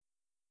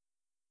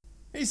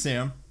Hey,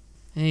 Sam.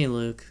 Hey,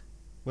 Luke.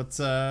 What's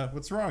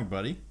wrong,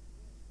 buddy?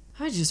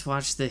 I just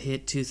watched the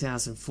hit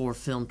 2004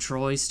 film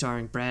Troy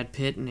starring Brad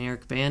Pitt and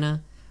Eric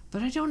Bana,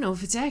 but I don't know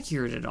if it's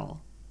accurate at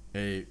all.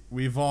 Hey,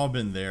 we've all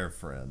been there,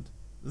 friend.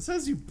 This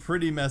has you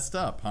pretty messed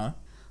up, huh?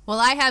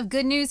 Well, I have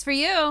good news for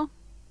you.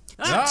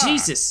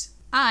 Jesus!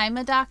 I'm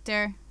a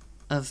doctor.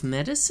 Of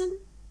medicine?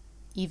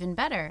 Even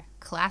better,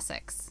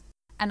 classics.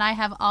 And I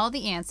have all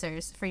the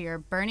answers for your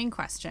burning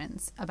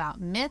questions about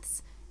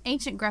myths,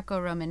 ancient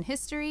Greco-Roman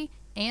history,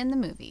 and the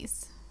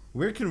movies.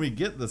 Where can we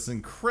get this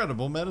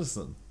incredible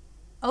medicine?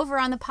 Over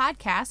on the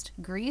podcast,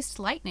 Greased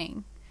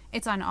Lightning.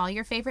 It's on all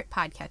your favorite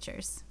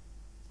podcatchers.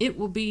 It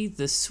will be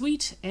the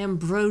sweet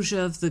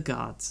ambrosia of the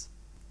gods.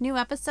 New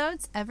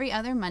episodes every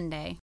other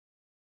Monday.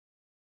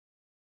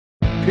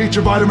 Eat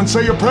your vitamins,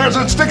 say your prayers,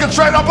 and stick it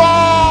straight up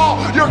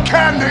all your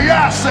candy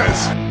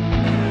asses!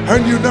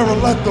 And you never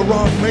let The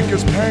Rock make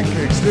his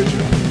pancakes, did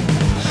you?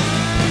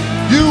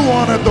 You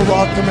wanted The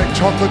Rock to make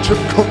chocolate chip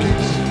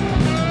cookies,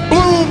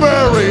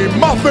 blueberry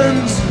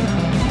muffins,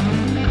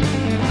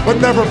 but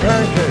never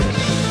pancakes.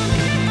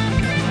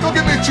 Go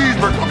get me a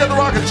cheeseburger. Go get The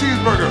Rock a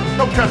cheeseburger.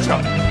 No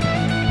ketchup.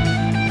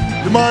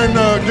 You mind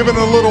giving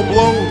it a little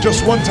blow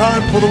just one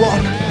time for The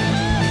Rock?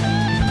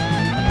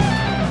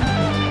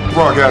 The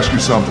Rock, ask you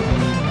something.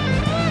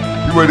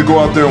 You ready to go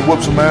out there and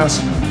whoop some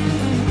ass?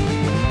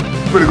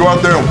 You ready to go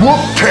out there and whoop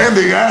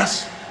candy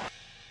ass?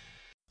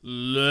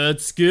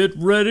 Let's get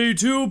ready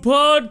to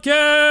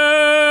podcast!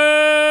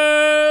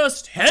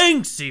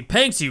 Hanksy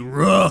Panksy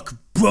Rock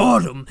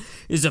Bottom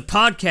is a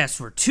podcast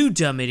where two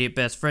dumb idiot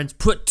best friends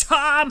put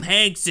Tom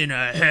Hanks in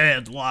a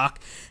headlock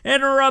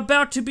and are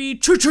about to be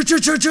choke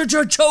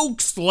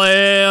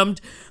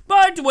slammed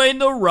by Dwayne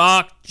The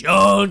Rock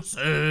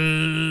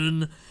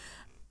Johnson.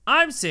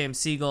 I'm Sam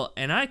Siegel,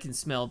 and I can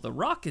smell The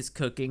Rock is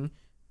cooking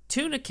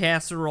tuna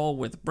casserole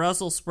with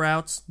Brussels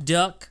sprouts,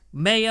 duck,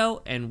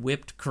 mayo, and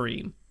whipped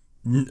cream.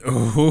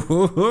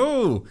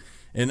 Oh,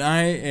 and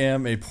I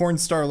am a porn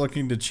star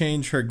looking to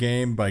change her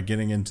game by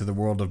getting into the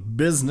world of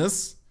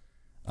business.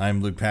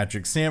 I'm Luke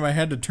Patrick. Sam, I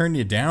had to turn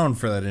you down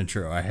for that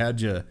intro. I had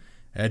you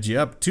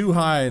up too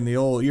high in the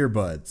old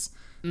earbuds.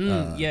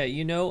 Yeah,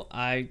 you know,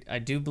 I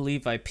do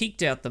believe I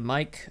peeked out the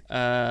mic,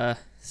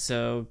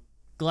 so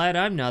glad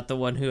I'm not the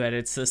one who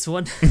edits this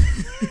one.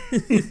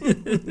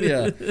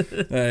 Yeah,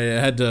 I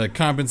had to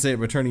compensate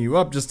by turning you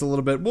up just a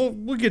little bit.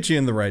 We'll get you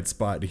in the right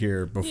spot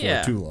here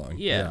before too long.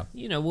 Yeah,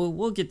 you know,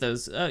 we'll get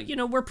those.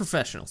 We're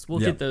professionals. We'll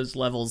get those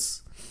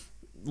levels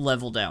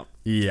leveled out.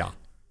 Yeah.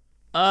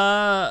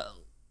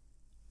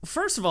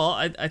 First of all,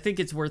 I think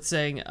it's worth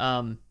saying,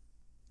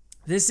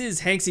 this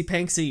is Hanksy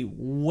Panksy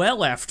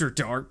well after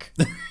dark.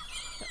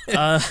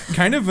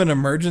 Kind of an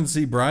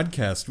emergency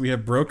broadcast. We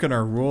have broken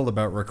our rule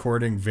about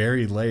recording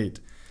very late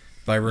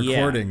by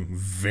recording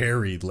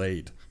very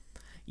late.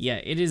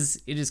 Yeah, it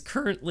is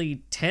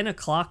currently 10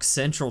 o'clock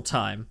Central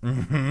Time.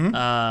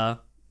 Mm-hmm.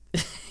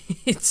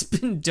 It's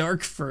been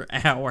dark for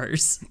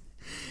hours.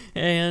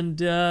 And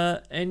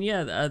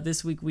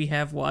this week we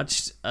have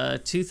watched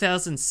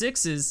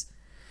 2006's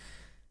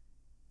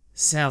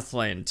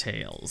Southland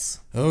Tales.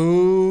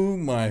 Oh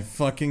my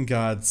fucking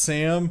God,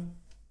 Sam,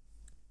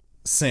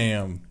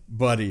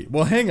 buddy.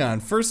 Well, hang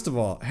on. First of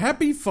all,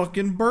 happy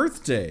fucking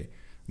birthday,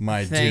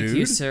 my dude. Thank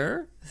you,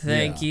 sir.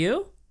 Thank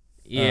you.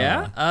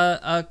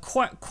 Yeah.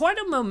 Quite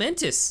a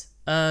momentous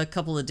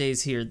couple of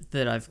days here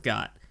that I've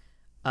got,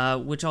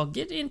 which I'll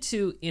get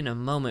into in a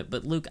moment.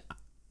 But Luke,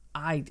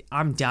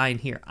 I'm dying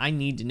here. I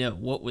need to know,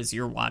 what was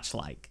your watch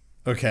like?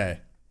 Okay,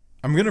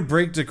 I'm gonna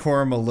break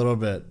decorum a little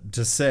bit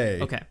to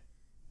say, okay,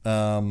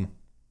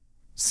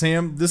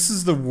 Sam, this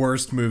is the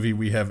worst movie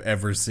we have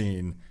ever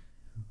seen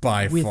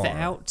by far.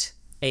 Without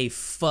a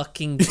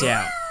fucking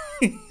doubt.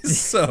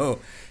 So,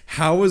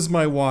 how was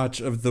my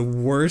watch of the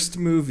worst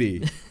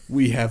movie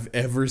we have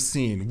ever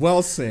seen?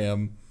 Well,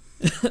 Sam,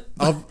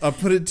 I'll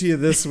put it to you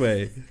this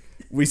way.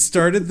 We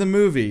started the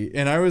movie,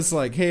 and I was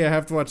like, hey, I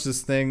have to watch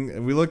this thing.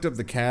 And we looked up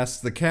the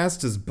cast. The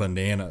cast is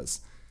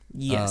bananas.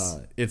 Yes.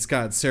 It's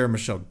got Sarah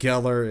Michelle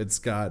Gellar. It's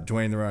got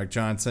Dwayne The Rock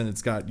Johnson.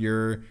 It's got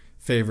your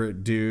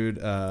favorite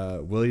dude,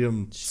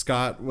 William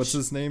Scott. What's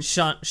his name?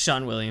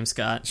 Sean William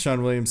Scott.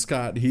 Sean William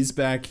Scott. He's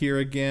back here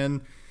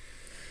again.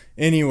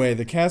 Anyway,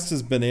 the cast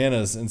is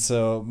bananas, and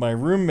so my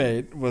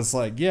roommate was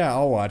like, yeah,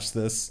 I'll watch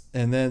this.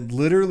 And then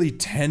literally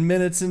 10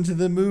 minutes into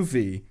the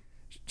movie,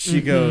 she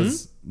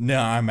goes,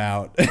 no, I'm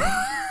out.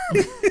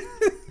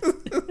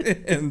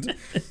 And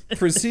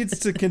proceeds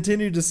to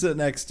continue to sit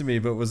next to me,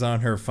 but was on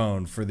her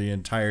phone for the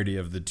entirety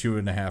of the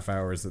 2.5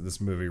 hours that this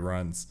movie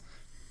runs.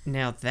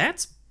 Now,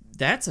 that's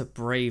a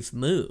brave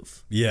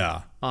move.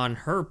 Yeah. On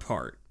her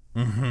part.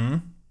 Mm-hmm.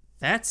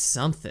 That's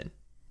something.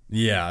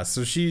 Yeah,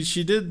 so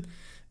she did.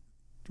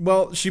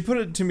 Well, she put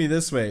it to me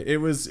this way. It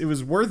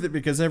was worth it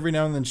because every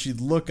now and then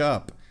she'd look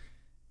up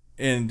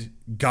and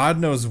God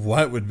knows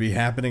what would be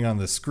happening on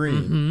the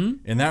screen. Mm-hmm.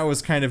 And that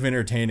was kind of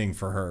entertaining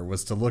for her,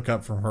 was to look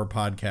up from her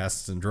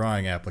podcasts and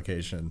drawing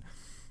application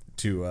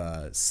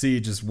to see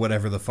just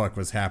whatever the fuck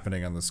was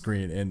happening on the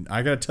screen. And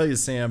I gotta tell you,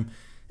 Sam,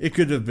 it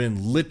could have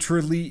been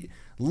literally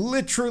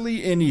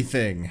literally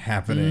anything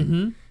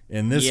happening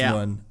in this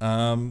one.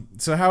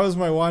 So how was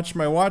my watch?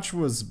 My watch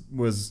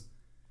was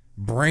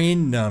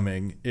brain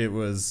numbing. It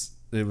was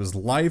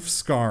life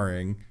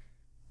scarring.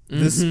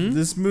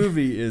 This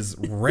movie is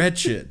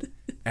wretched,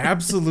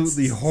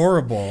 absolutely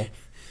horrible,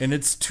 and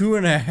it's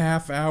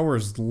 2.5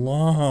 hours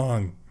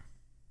long.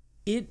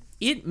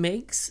 It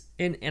makes,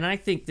 and I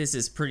think this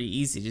is pretty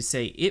easy to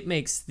say, it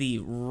makes the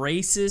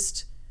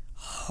racist,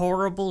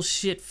 horrible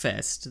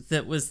shitfest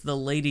that was The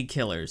Lady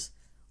Killers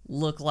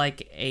look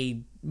like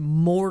a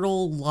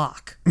mortal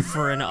lock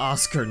for an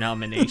Oscar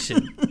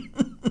nomination.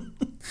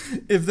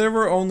 If there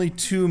were only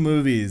 2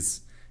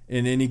 movies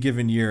in any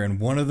given year and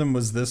one of them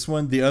was this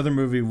one, the other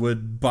movie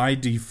would by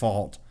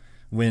default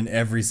win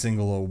every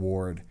single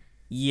award.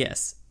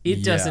 Yes,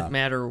 it doesn't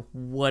matter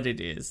what it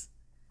is.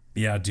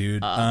 Yeah,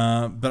 dude.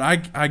 But I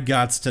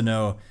gots to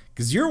know,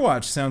 because your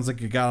watch sounds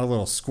like it got a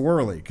little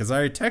squirrely, because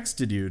I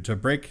texted you to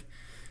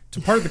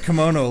part the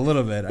kimono a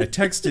little bit. I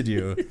texted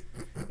you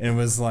and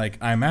was like,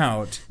 I'm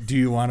out. Do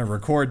you want to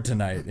record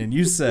tonight? And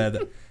you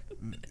said,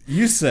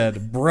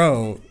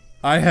 bro,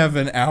 I have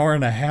an hour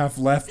and a half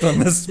left on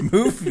this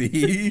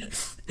movie.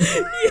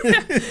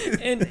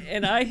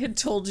 And I had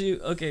told you,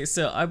 okay,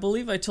 so I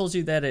believe I told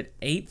you that at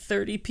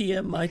 8:30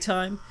 p.m. my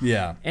time.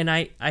 Yeah. And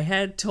I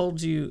had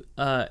told you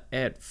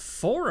at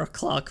 4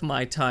 o'clock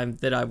my time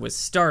that I was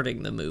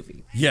starting the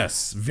movie.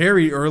 Yes,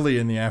 very early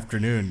in the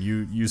afternoon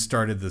you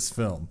started this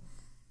film.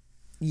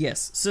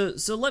 Yes,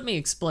 so let me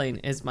explain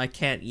as my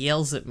cat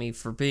yells at me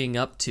for being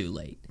up too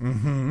late.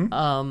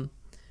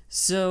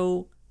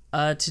 So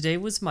today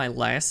was my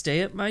last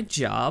day at my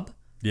job.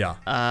 Yeah.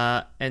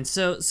 And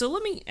so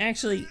let me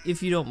actually,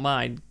 if you don't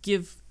mind,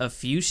 give a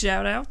few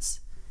shout outs.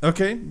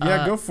 Okay,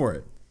 yeah, go for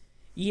it.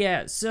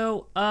 Yeah,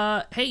 so,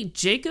 hey,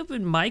 Jacob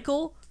and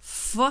Michael,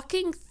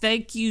 fucking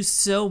thank you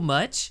so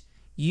much.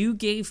 You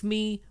gave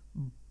me,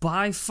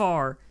 by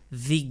far,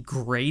 the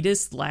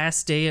greatest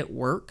last day at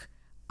work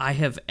I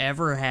have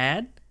ever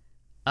had.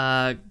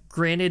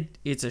 Granted,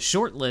 it's a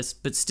short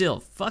list, but still,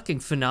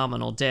 fucking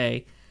phenomenal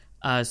day.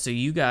 So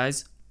you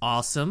guys,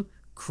 awesome.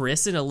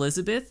 Chris and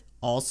Elizabeth,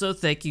 also,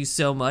 thank you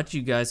so much.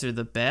 You guys are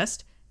the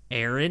best.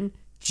 Aaron,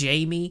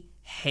 Jamie,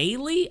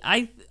 Haley,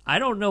 I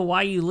don't know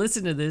why you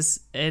listen to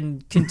this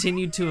and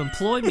continue to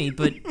employ me,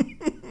 but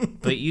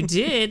you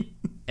did,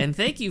 and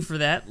thank you for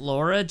that.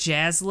 Laura,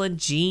 Jaslyn,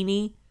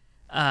 Jeannie,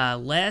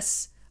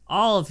 Les,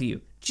 all of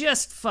you,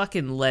 just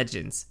fucking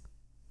legends.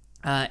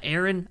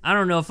 Aaron, I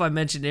don't know if I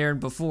mentioned Aaron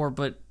before,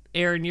 but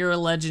Aaron, you're a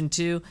legend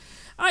too.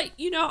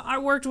 I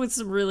worked with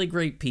some really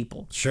great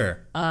people.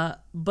 Sure.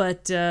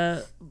 But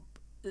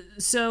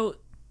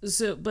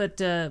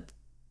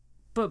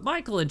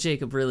Michael and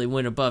Jacob really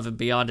went above and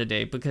beyond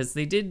today, because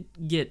they did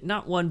get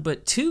not one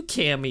but 2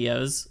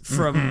 cameos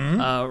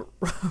from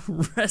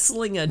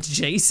wrestling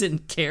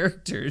adjacent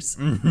characters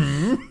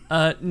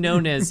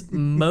known as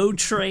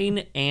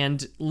Motrain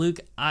and Luke.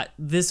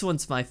 This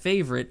one's my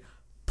favorite,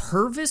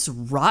 Purvis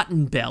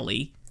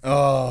Rottenbelly.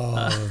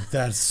 Oh,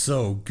 that's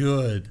so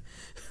good.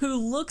 Who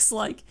looks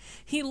like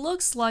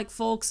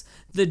folks,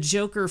 the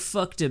Joker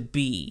fucked a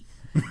bee.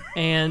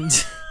 And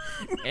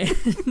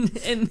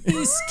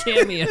these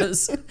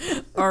cameos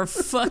are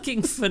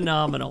fucking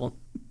phenomenal.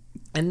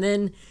 And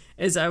then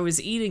as I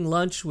was eating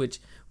lunch, which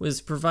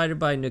was provided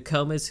by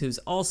Nokomis, who's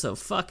also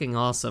fucking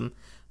awesome,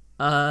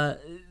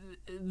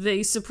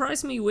 they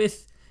surprised me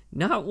with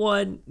not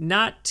 1,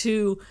 not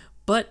 2,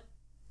 but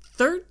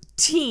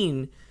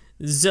 13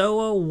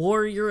 Zoa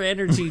Warrior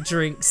energy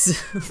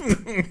drinks.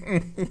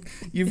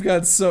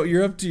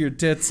 You're up to your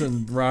tits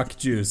in rock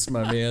juice,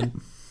 my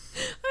man.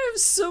 I have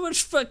so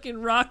much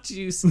fucking rock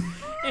juice.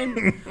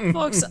 And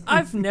folks,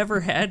 I've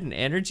never had an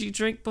energy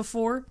drink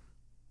before.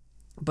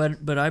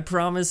 But I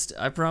promised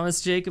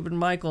Jacob and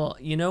Michael,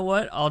 you know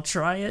what? I'll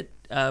try it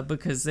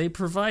because they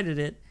provided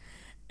it.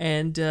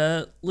 And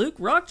Luke,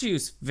 rock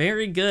juice,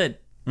 very good.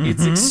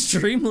 It's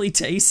extremely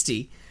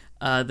tasty.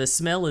 The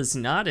smell is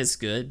not as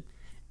good.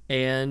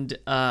 And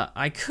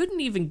I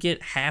couldn't even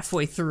get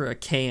halfway through a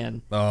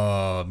can.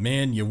 Oh,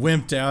 man, you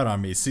wimped out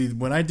on me. See,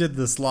 when I did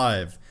this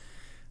live,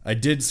 I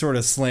did sort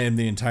of slam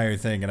the entire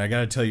thing. And I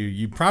got to tell you,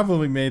 you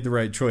probably made the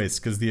right choice,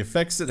 because the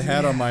effects it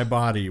had on my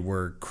body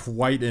were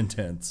quite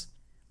intense.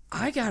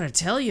 I got to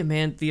tell you,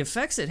 man, the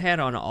effects it had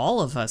on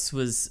all of us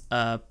was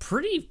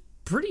pretty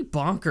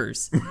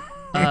bonkers.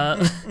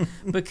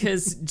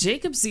 Because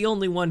Jacob's the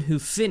only one who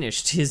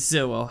finished his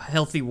Zoa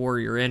Healthy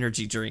Warrior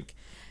energy drink.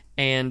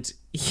 And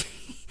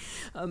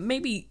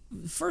maybe,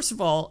 first of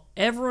all,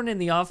 everyone in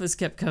the office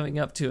kept coming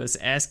up to us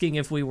asking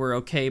if we were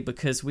okay,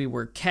 because we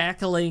were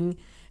cackling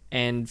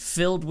and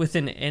filled with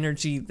an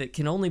energy that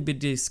can only be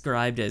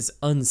described as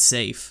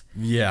unsafe.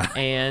 Yeah.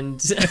 And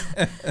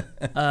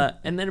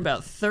then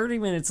about 30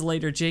 minutes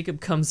later,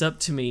 Jacob comes up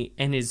to me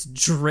and is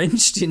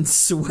drenched in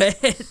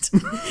sweat.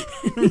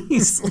 And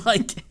he's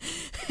like,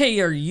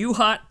 hey, are you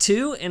hot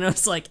too? And I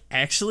was like,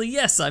 actually,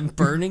 yes, I'm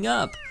burning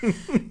up.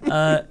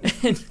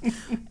 And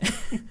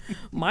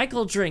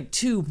Michael drank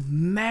 2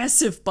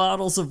 massive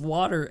bottles of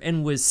water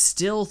and was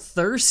still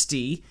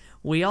thirsty,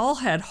 We all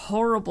had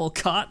horrible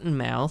cotton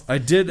mouth. I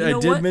did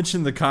what?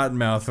 mention the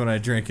cottonmouth when I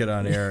drank it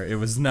on air. It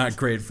was not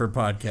great for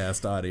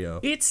podcast audio.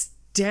 It's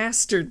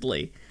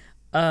dastardly.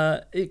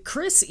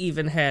 Chris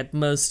even had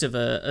most of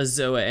a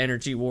Zoa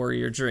Energy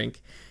Warrior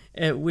drink,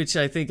 which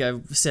I think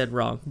I've said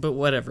wrong, but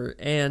whatever.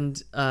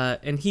 And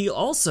he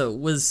also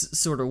was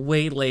sort of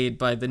waylaid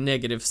by the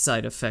negative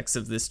side effects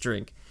of this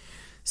drink.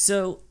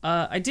 So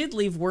I did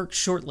leave work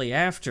shortly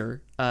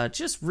after,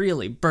 just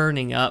really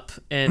burning up.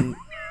 And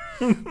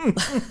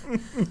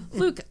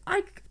Luke,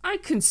 I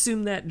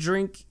consumed that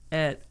drink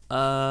at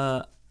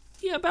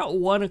about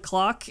 1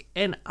 o'clock,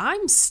 and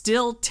I'm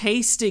still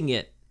tasting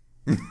it.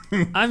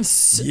 I'm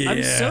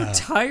so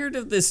tired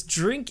of this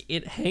drink.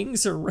 It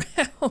hangs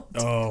around.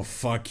 Oh,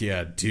 fuck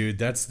yeah, dude.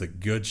 That's the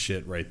good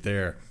shit right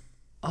there.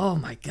 Oh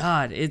my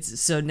God.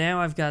 So now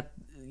I've got,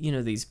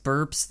 these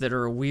burps that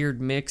are a weird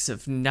mix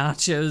of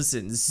nachos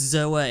and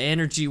Zoa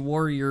Energy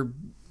Warrior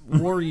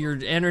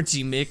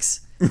energy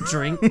mix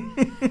drink.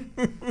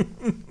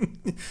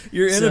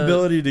 Your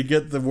inability to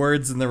get the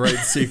words in the right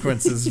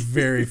sequence is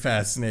very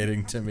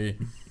fascinating to me.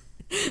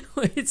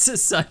 It's a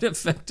side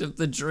effect of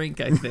the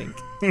drink, I think.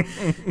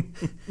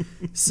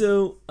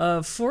 So,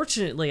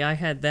 fortunately, I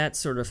had that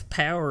sort of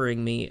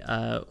powering me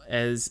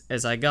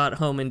as I got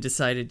home and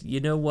decided, you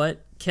know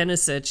what? Kenna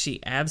said she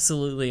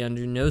absolutely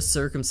under no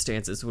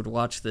circumstances would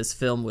watch this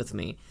film with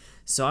me.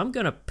 So I'm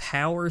going to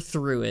power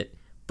through it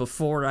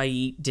before I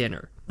eat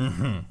dinner.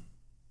 Mm-hmm.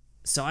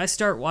 So I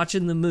start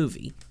watching the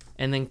movie,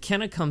 and then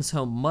Kenna comes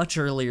home much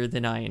earlier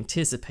than I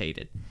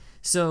anticipated.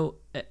 So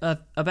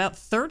about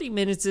 30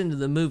 minutes into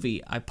the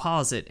movie, I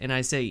pause it and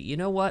I say, you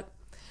know what?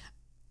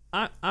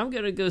 I'm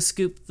going to go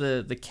scoop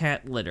the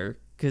cat litter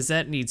because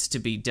that needs to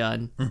be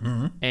done.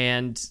 Mm-hmm.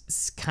 And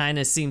kind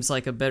of seems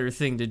like a better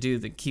thing to do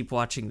than keep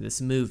watching this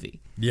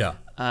movie. Yeah.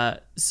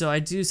 So I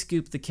do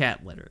scoop the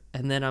cat litter.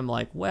 And then I'm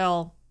like,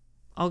 well,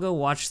 I'll go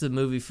watch the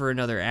movie for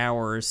another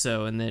hour or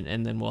so and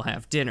then we'll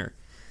have dinner.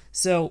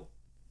 So,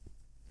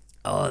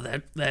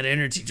 that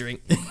energy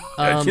drink.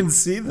 I can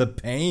see the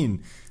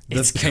pain.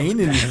 The pain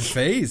in your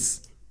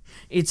face.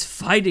 It's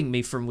fighting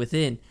me from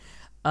within.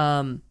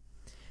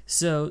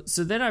 So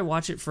then I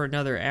watch it for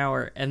another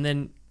hour, and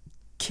then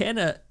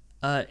Kenna,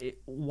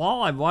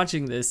 while I'm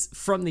watching this,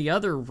 from the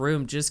other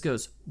room just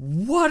goes,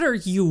 "What are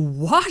you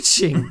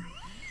watching?"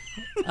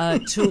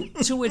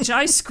 To which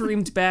I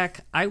screamed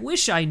back, "I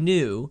wish I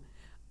knew."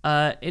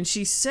 And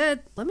she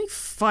said, let me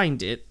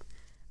find it.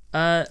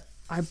 I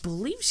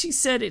believe she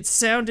said it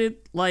sounded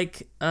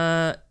like...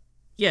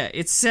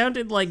 it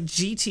sounded like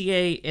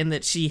GTA and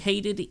that she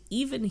hated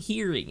even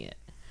hearing it.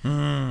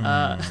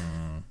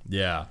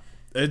 Yeah.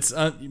 It's,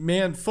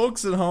 man,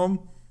 folks at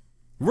home,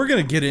 we're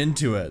going to get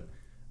into it.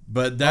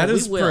 But that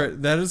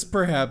is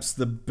perhaps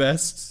the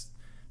best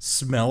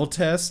smell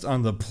test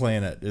on the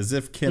planet, as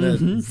if Kenna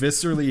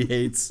viscerally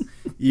hates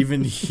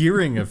even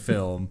hearing a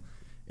film.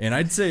 And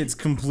I'd say it's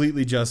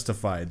completely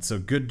justified. So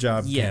good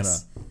job,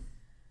 yes. Kenna.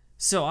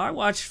 So I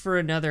watched for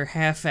another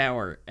half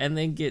hour and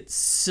then get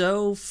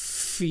so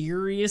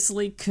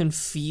furiously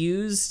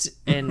confused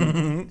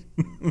and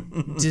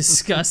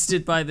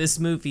disgusted by this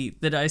movie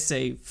that I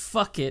say,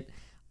 fuck it.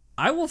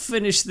 I will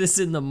finish this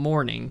in the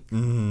morning.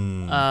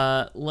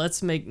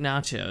 Let's make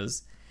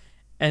nachos.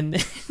 And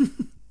then,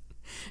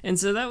 and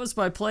so that was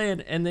my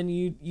plan. And then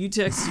you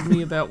texted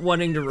me about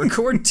wanting to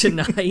record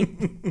tonight.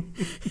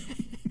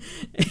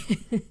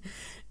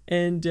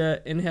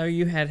 And how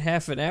you had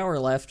half an hour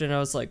left, and I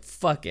was like,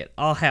 fuck it,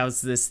 I'll house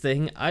this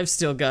thing. I've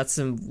still got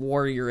some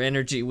warrior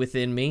energy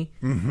within me.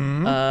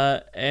 Mm-hmm.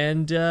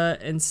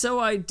 And so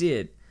I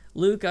did.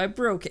 Luke, I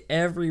broke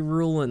every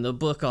rule in the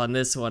book on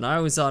this one. I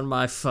was on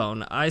my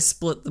phone. I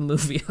split the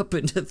movie up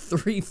into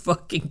 3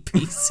 fucking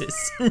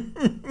pieces.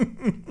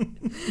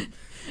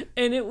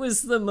 And it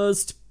was the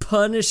most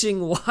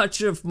punishing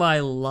watch of my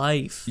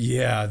life.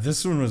 Yeah,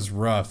 this one was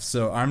rough,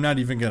 so I'm not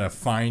even going to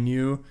fine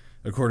you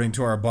according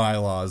to our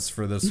bylaws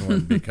for this one,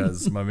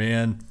 because my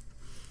man,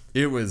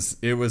 it was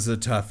a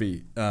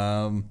toughie.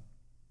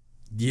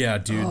 Yeah,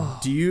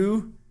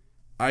 dude.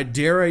 I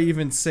dare I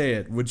even say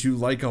it, would you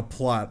like a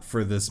plot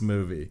for this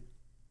movie?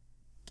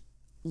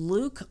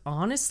 Luke,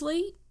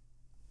 honestly,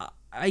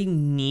 I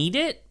need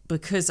it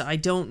because I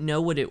don't know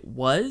what it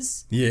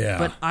was. Yeah.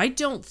 But I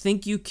don't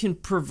think you can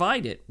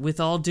provide it, with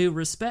all due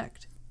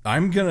respect.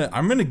 I'm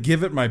gonna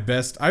give it my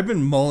best. I've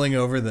been mulling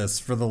over this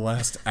for the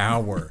last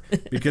hour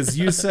because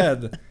you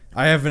said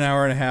I have an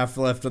hour and a half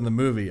left on the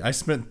movie. I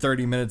spent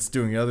 30 minutes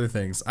doing other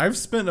things. I've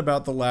spent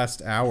about the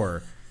last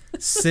hour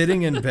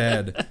sitting in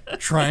bed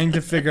trying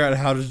to figure out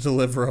how to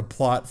deliver a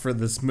plot for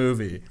this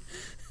movie.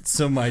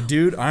 So my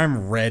dude,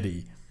 I'm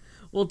ready.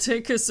 Well,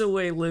 take us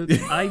away, Luke.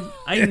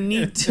 I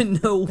need to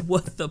know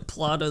what the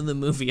plot of the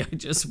movie I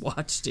just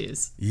watched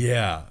is.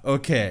 Yeah,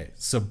 okay.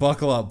 So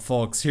buckle up,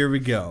 folks. Here we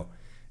go.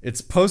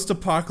 It's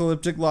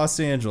post-apocalyptic Los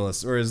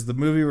Angeles, or as the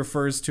movie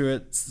refers to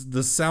it,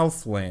 the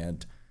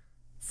Southland,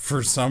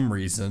 for some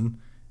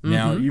reason.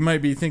 Now, you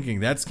might be thinking,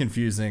 that's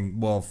confusing.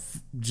 Well,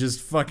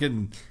 just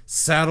fucking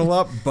saddle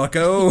up,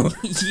 bucko.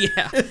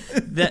 Yeah,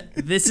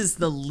 this is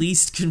the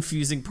least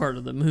confusing part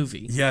of the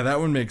movie. Yeah, that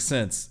one makes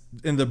sense.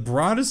 In the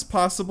broadest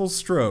possible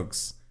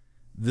strokes,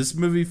 this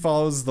movie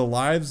follows the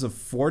lives of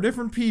 4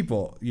 different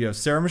people. You have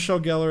Sarah Michelle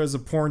Gellar as a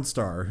porn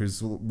star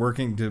who's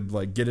working to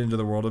like get into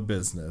the world of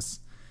business.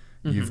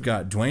 You've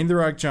got Dwayne "The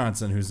Rock"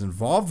 Johnson, who's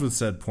involved with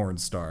said porn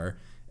star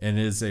and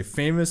is a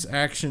famous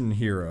action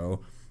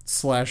hero /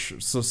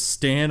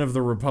 stan of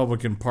the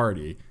Republican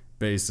Party,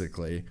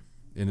 basically,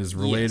 and is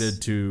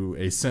related to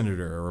a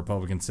senator, a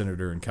Republican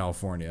senator in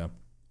California.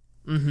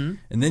 And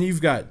then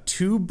you've got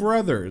 2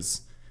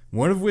 brothers,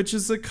 one of which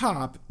is a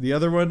cop, the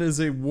other one is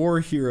a war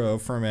hero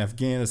from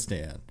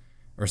Afghanistan.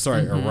 Or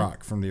sorry,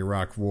 Iraq, from the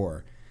Iraq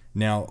War.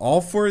 Now,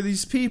 all 4 of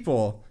these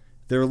people,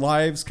 their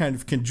lives kind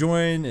of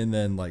conjoin and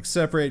then like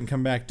separate and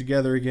come back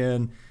together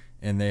again,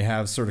 and they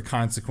have sort of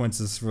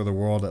consequences for the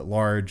world at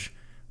large,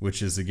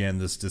 which is, again,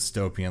 this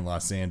dystopian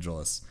Los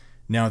Angeles.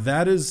 Now,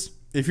 that is,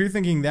 if you're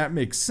thinking that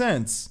makes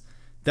sense,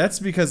 that's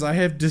because I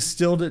have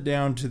distilled it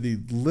down to the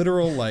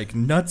literal, like,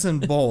 nuts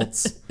and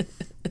bolts.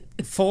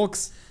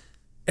 Folks,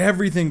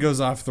 everything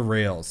goes off the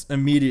rails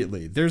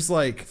immediately. There's,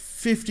 like,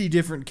 50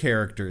 different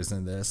characters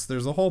in this.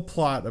 There's a whole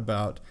plot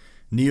about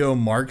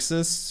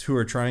neo-Marxists who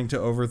are trying to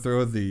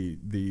overthrow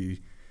the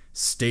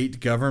state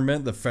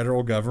government, the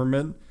federal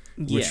government,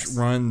 which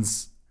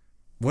runs,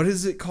 what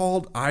is it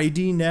called?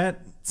 IDNet?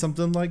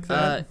 Something like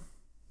that?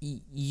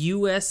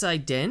 U.S.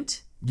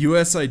 Ident?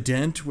 U.S.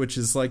 Ident, which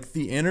is like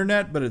the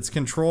internet, but it's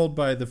controlled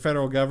by the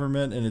federal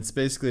government, and it's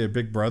basically a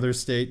Big Brother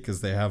state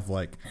because they have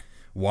like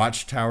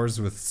watchtowers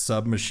with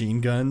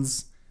submachine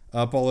guns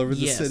up all over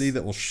the city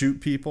that will shoot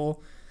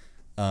people.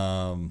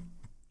 You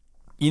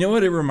know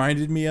what it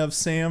reminded me of,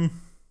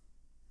 Sam?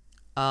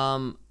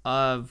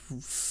 A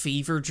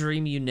fever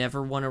dream you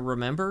never want to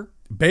remember?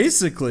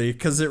 Basically,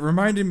 because it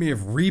reminded me of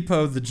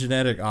Repo the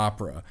Genetic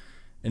Opera.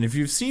 And if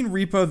you've seen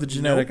Repo the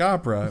Genetic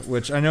Opera,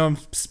 which I know I'm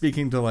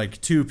speaking to like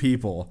 2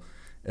 people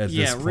at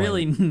this point. Yeah,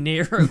 really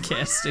narrow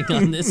casting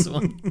on this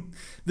one.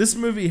 This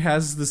movie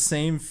has the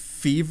same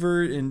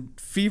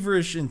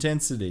feverish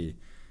intensity,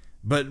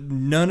 but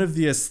none of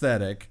the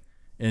aesthetic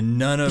and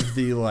none of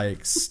the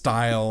like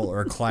style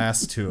or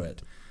class to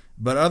it.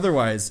 But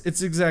otherwise,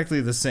 it's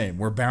exactly the same.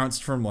 We're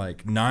bounced from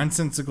like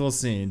nonsensical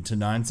scene to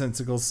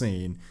nonsensical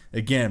scene.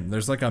 Again,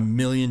 there's like a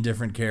million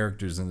different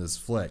characters in this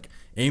flick.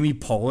 Amy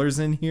Poehler's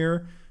in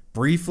here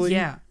briefly.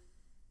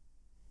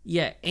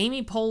 Yeah,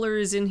 Amy Poehler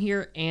is in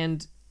here,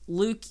 and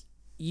Luke,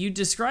 you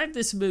described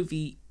this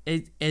movie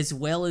as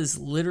well as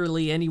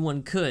literally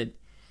anyone could,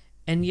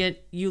 and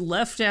yet you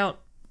left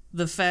out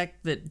the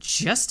fact that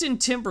Justin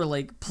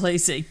Timberlake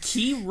plays a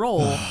key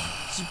role,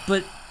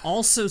 but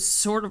also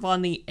sort of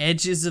on the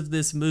edges of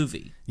this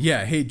movie.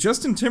 Yeah, hey,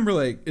 Justin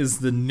Timberlake is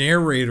the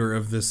narrator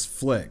of this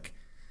flick.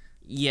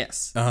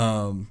 Yes.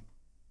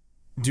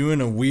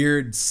 Doing a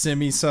weird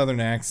semi-southern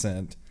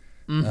accent.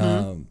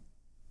 And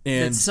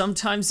that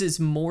sometimes is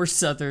more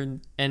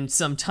southern and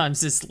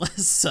sometimes is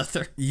less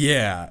southern.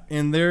 Yeah,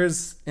 and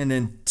there's an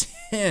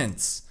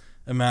intense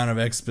amount of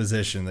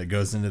exposition that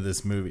goes into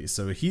this movie.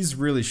 So he's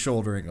really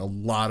shouldering a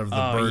lot of the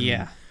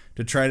burden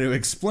to try to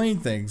explain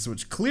things,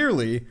 which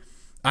clearly,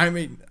 I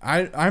mean,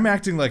 I'm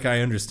acting like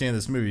I understand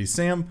this movie.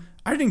 Sam,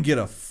 I didn't get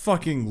a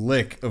fucking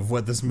lick of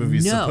what this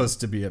movie's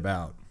supposed to be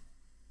about.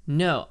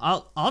 No,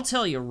 I'll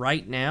tell you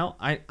right now.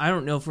 I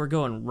don't know if we're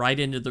going right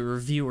into the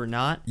review or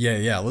not.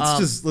 Yeah.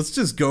 Let's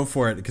just go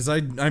for it because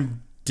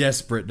I'm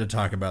desperate to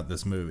talk about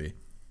this movie.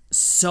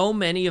 So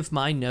many of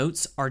my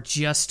notes are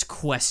just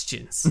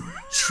questions,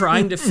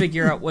 trying to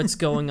figure out what's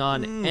going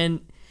on,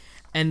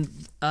 and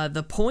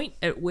the point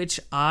at which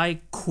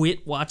I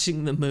quit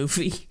watching the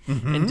movie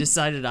and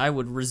decided I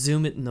would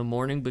resume it in the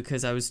morning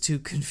because I was too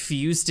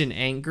confused and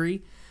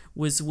angry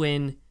was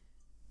when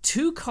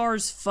 2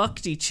 cars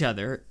fucked each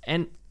other.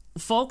 And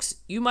folks,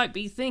 you might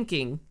be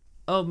thinking,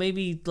 oh,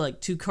 maybe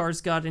like 2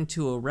 cars got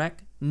into a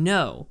wreck.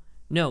 No,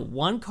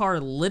 1 car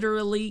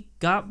literally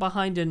got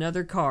behind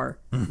another car,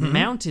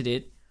 mounted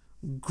it,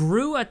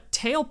 grew a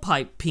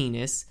tailpipe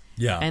penis,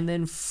 and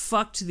then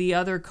fucked the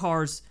other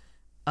car's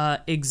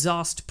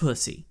exhaust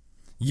pussy.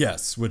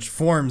 Yes, which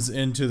forms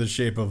into the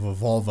shape of a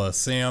vulva.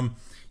 Sam,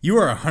 you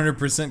are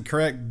 100%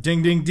 correct.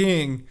 Ding, ding,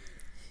 ding.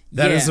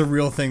 That is a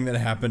real thing that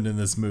happened in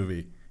this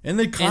movie. And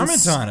they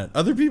comment on it.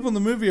 Other people in the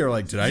movie are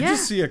like, did I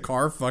just see a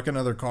car fuck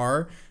another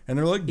car? And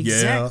they're like,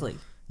 exactly.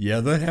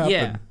 Yeah, that happened.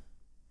 Yeah.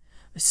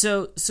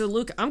 So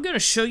Luke, I'm going to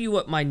show you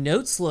what my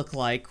notes look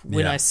like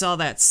when I saw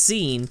that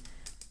scene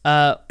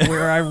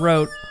where I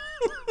wrote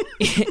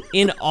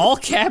in all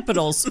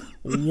capitals,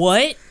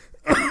 what?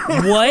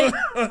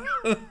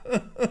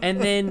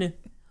 And then,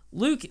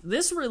 Luke,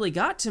 this really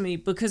got to me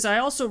because I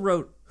also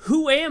wrote,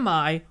 who am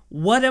I?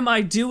 What am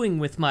I doing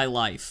with my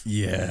life?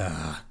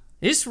 Yeah.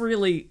 This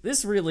really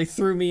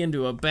threw me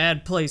into a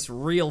bad place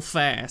real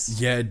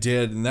fast. Yeah, it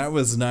did. And that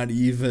was not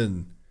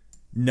even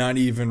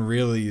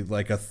really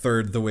like a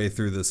third the way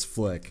through this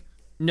flick.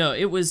 No,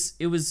 it was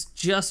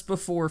just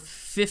before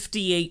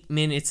 58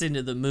 minutes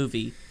into the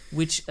movie,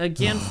 which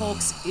again,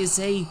 folks, is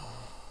a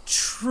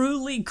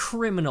truly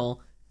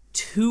criminal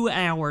 2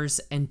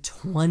 hours and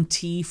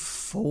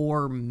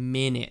 24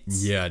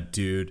 minutes. Yeah,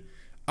 dude.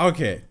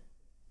 Okay.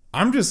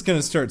 I'm just going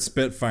to start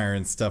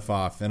spitfiring stuff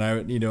off,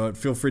 and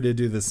feel free to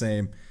do the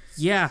same.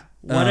 Yeah,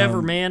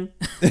 whatever, man.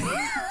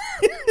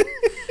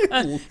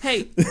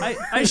 Hey,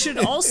 I should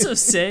also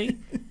say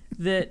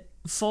that,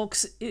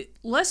 folks,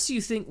 lest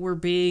you think we're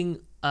being,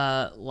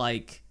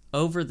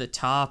 over the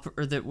top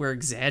or that we're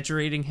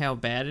exaggerating how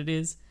bad it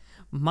is,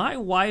 my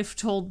wife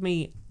told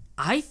me,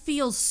 I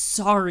feel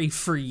sorry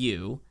for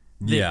you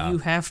that you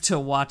have to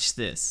watch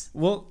this.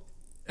 Well,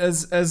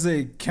 as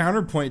a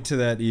counterpoint to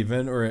that,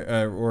 even,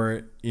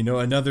 or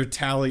another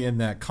tally in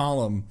that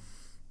column,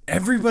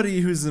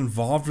 everybody who's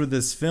involved with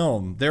this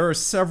film, there are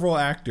several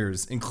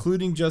actors,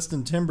 including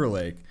Justin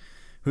Timberlake,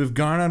 who have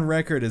gone on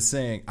record as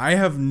saying, I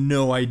have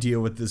no idea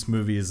what this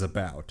movie is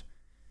about.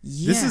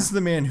 Yeah. This is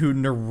the man who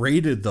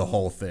narrated the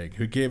whole thing,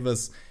 who gave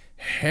us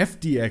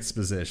hefty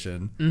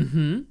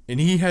exposition, and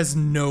he has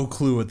no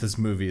clue what this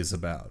movie is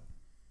about.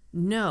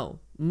 No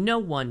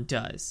one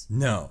does.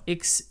 No.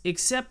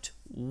 Except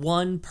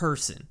one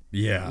person.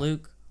 Yeah.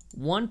 Luke,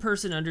 one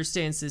person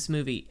understands this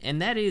movie,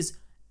 and that is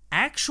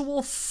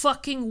actual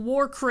fucking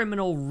war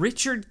criminal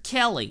Richard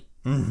Kelly,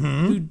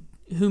 who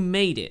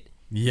made it.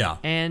 Yeah.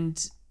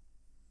 And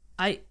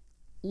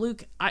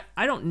Luke, I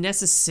don't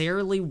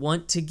necessarily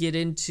want to get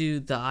into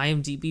the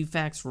IMDb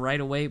facts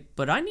right away,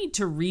 but I need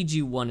to read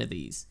you one of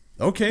these.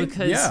 Okay,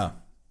 because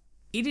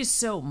it is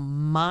so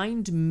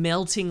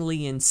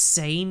mind-meltingly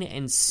insane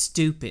and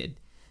stupid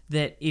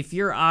that if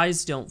your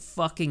eyes don't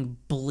fucking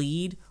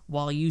bleed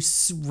while you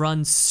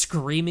run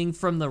screaming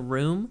from the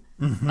room,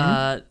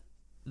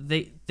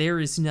 there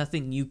is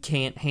nothing you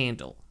can't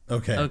handle.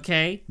 Okay.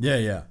 Okay?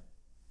 Yeah.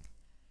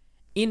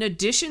 In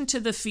addition to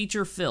the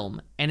feature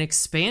film, an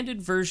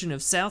expanded version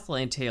of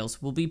Southland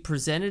Tales will be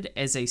presented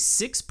as a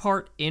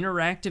 6-part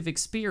interactive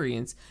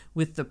experience,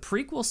 with the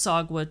prequel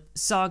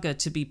saga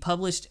to be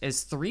published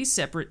as 3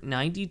 separate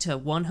 90 to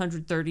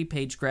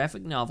 130-page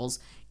graphic novels,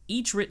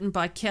 each written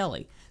by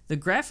Kelly. The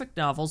graphic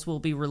novels will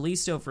be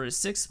released over a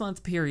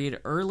 6-month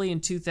period early in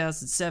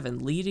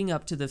 2007, leading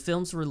up to the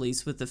film's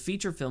release, with the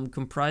feature film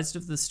comprised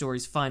of the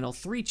story's final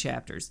 3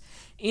 chapters.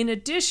 In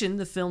addition,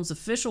 the film's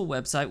official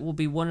website will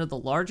be one of the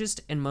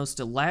largest and most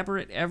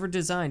elaborate ever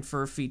designed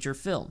for a feature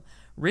film.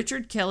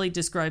 Richard Kelly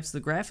describes the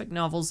graphic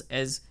novels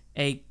as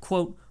a,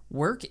 quote,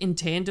 work in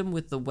tandem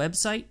with the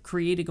website,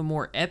 creating a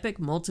more epic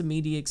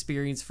multimedia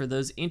experience for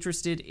those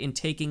interested in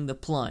taking the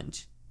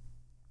plunge.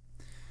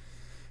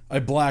 I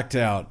blacked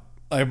out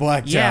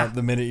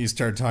the minute you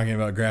started talking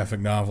about graphic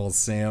novels,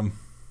 Sam.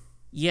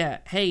 Yeah,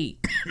 hey,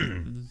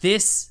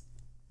 this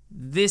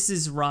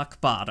is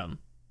rock bottom.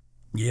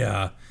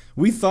 Yeah,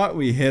 we thought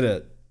we hit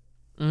it.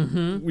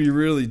 We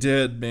really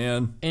did,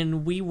 man.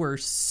 And we were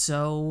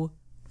so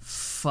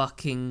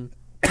fucking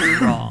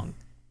wrong.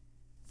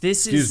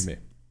 This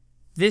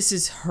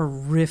is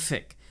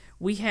horrific.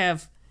 We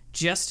have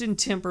Justin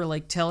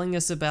Timberlake telling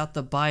us about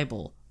the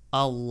Bible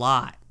a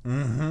lot.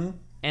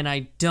 And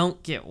I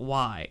don't get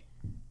why.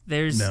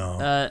 There's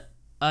a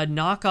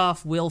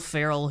knockoff Will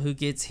Ferrell who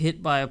gets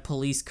hit by a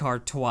police car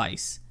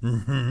twice.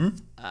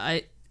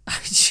 I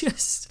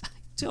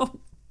don't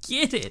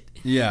get it.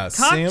 Yeah,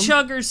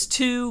 Cockchuggers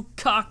 2,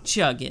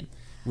 Cockchuggin'.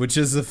 Which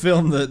is a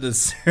film that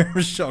Sarah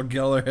Michelle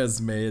Gellar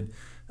has made.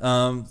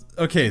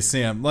 Okay,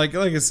 Sam, like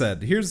I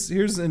said, here's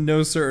in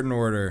no certain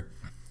order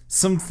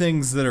some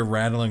things that are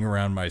rattling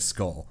around my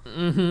skull,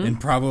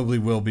 and probably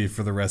will be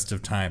for the rest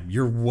of time.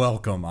 You're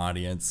welcome,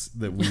 audience,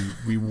 that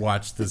we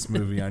watched this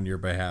movie on your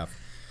behalf.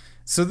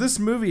 So this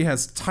movie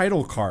has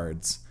title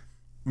cards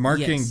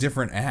marking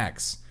different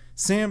acts.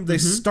 Sam, they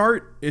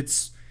start. It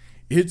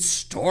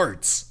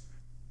starts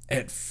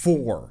at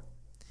 4.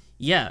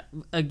 Yeah,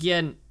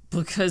 again,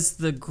 because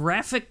the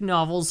graphic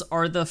novels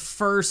are the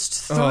first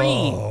 3.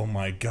 Oh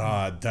my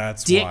God,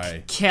 that's Dick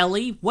why.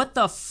 Kelly, what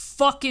the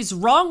fuck is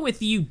wrong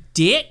with you,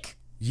 Dick?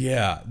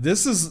 Yeah,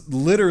 this is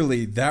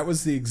literally, that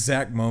was the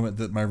exact moment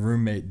that my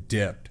roommate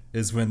dipped,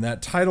 is when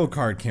that title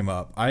card came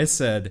up. I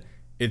said,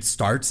 it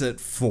starts at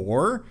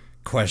 4? ?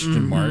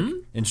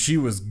 And she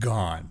was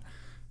gone.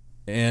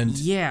 And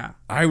yeah,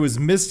 I was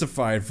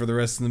mystified for the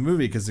rest of the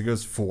movie because it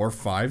goes 4,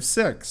 5,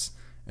 6.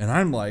 And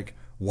I'm like,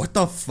 what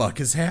the fuck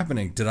is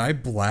happening? Did I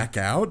black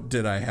out?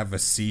 Did I have a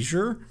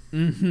seizure?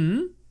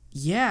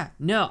 Yeah,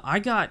 no, I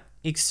got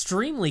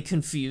extremely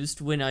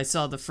confused when I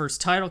saw the first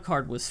title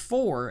card was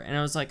 4, and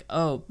I was like,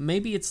 oh,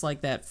 maybe it's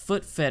like that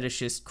foot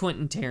fetishist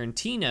Quentin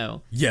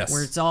Tarantino. Yes.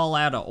 Where it's all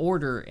out of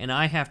order, and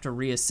I have to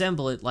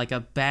reassemble it like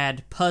a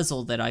bad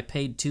puzzle that I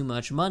paid too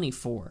much money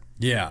for.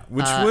 Yeah,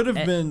 which would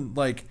have been,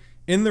 like,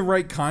 in the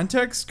right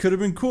context, could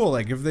have been cool.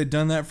 Like, if they'd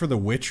done that for The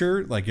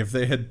Witcher, like, if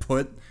they had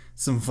put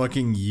some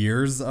fucking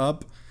years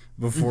up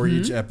before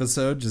each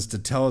episode just to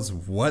tell us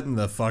what in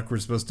the fuck we're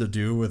supposed to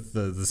do with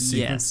the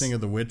sequencing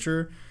of The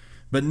Witcher.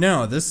 But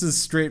no, this is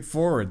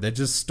straightforward. They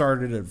just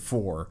started at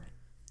 4.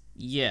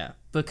 Yeah,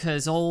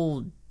 because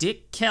old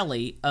Dick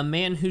Kelly, a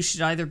man who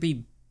should either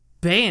be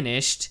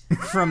banished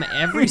from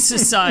every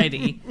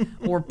society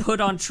or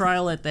put on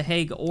trial at The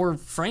Hague, or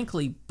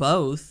frankly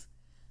both,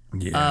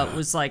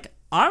 was like,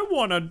 I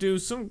want to do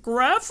some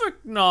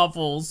graphic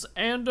novels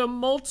and a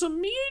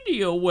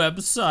multimedia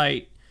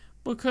website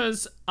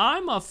because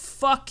I'm a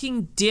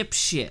fucking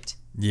dipshit.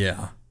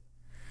 Yeah.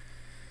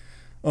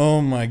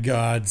 Oh my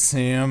God,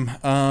 Sam.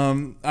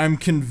 I'm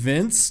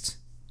convinced.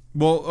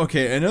 Well,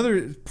 okay,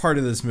 another part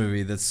of this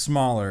movie that's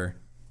smaller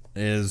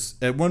is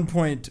at one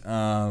point,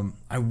 I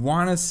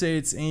want to say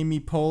it's Amy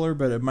Poehler,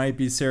 but it might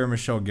be Sarah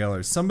Michelle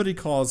Gellar. Somebody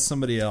calls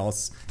somebody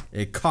else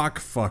a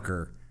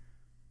cockfucker.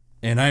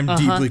 And I'm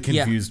deeply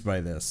confused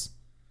by this.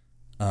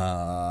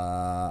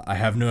 I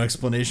have no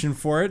explanation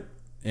for it,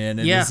 and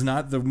it is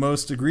not the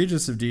most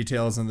egregious of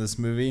details in this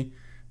movie,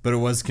 but it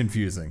was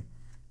confusing.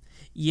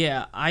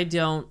 Yeah, I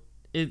don't...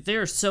 There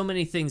are so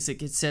many things that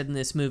get said in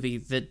this movie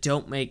that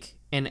don't make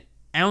an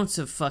ounce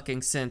of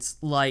fucking sense,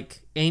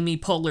 like Amy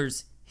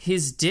Poehler's,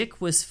 his dick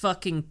was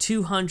fucking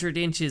 200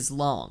 inches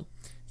long.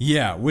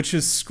 Yeah, which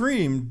is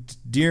screamed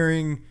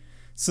during...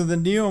 So the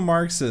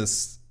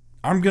neo-Marxists...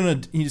 I'm gonna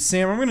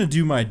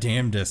do my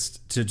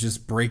damnedest to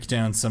just break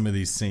down some of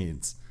these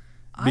scenes.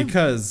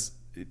 Because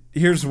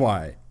here's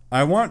why.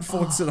 I want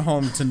folks at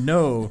home to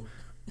know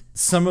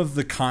some of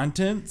the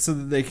content so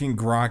that they can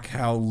grok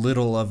how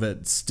little of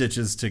it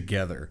stitches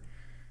together.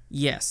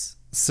 Yes.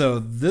 So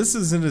this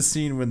is in a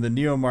scene when the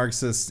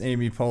neo-Marxists,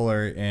 Amy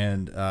Poehler,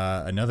 and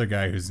another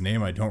guy whose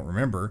name I don't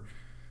remember,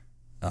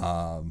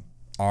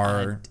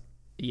 are...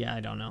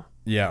 I don't know.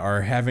 Yeah,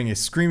 are having a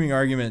screaming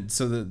argument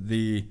so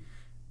that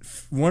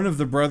one of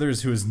the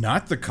brothers who is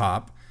not the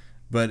cop,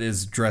 but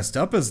is dressed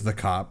up as the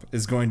cop,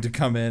 is going to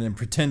come in and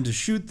pretend to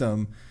shoot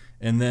them,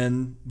 and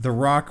then The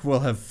Rock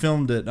will have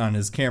filmed it on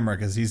his camera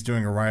because he's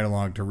doing a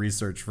ride-along to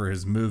research for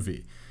his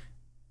movie.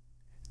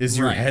 Is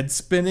your head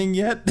spinning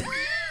yet?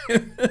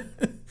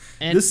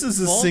 This is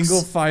a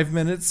single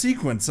 5-minute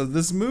sequence of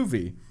this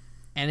movie.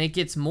 And it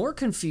gets more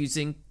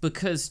confusing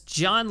because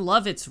John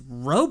Lovett's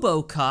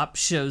RoboCop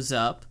shows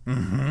up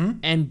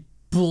and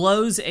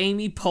blows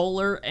Amy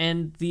Poehler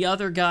and the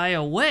other guy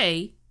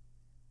away,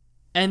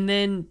 and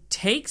then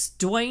takes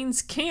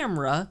Dwayne's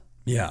camera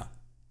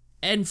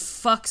and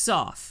fucks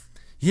off.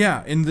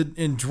 Yeah, and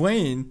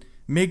Dwayne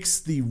makes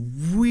the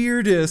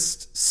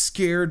weirdest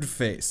scared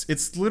face.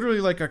 It's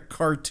literally like a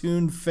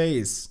cartoon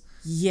face.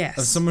 Yes.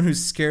 Of someone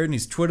who's scared, and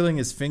he's twiddling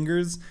his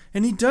fingers,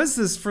 and he does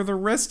this for the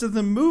rest of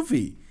the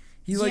movie.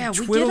 He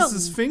twiddles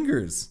his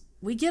fingers.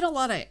 We get a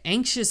lot of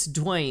anxious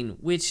Dwayne,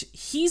 which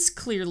he's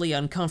clearly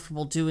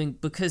uncomfortable doing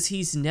because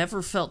he's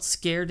never felt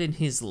scared in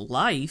his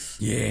life.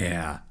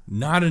 Yeah,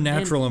 not a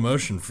natural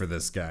emotion for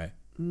this guy.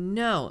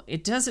 No,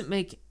 it doesn't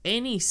make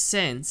any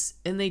sense,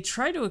 and they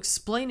try to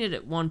explain it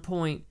at one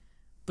point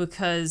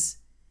because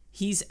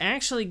he's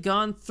actually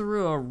gone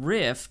through a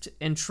rift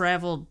and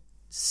traveled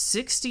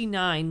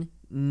 69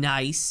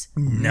 nice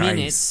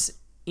minutes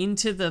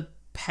into the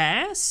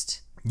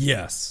past?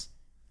 Yes.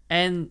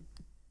 And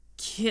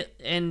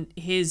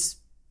his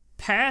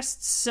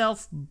past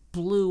self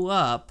blew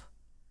up,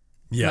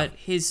 but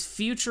his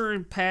future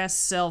and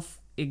past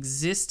self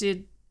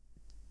existed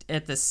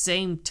at the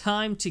same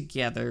time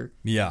together.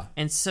 Yeah.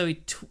 And so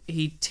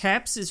he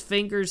taps his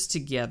fingers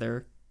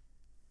together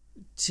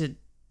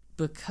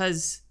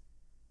because...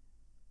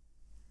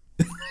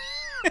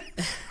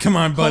 Come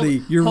on,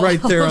 buddy. You're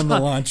right there on the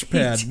launch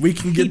pad. We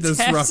can get this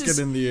rocket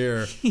in the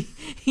air.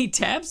 He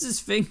taps his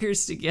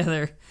fingers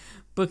together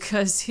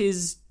because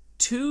his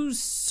two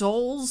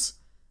souls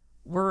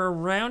were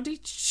around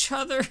each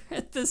other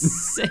at the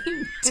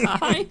same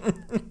time.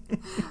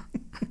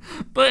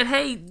 But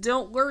hey,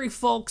 don't worry,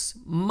 folks.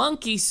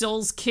 Monkey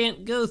souls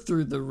can't go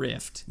through the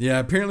rift. Yeah,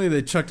 apparently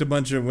they chucked a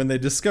bunch of... When they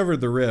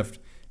discovered the rift...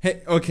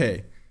 Hey,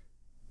 okay.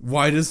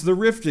 Why does the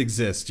rift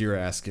exist, you're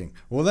asking?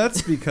 Well,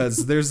 that's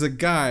because there's a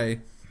guy...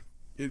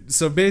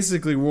 So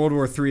basically, World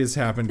War III has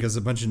happened because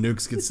a bunch of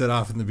nukes get set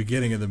off in the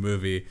beginning of the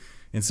movie.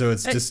 And so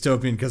it's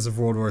dystopian because of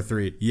World War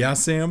III. Yeah,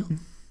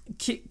 Sam?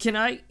 Can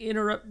I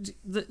interrupt?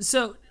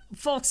 So,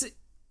 folks,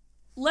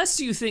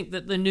 lest you think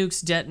that the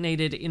nukes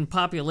detonated in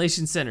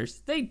population centers.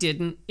 They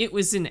didn't. It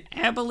was in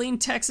Abilene,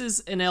 Texas,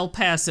 and El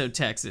Paso,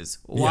 Texas.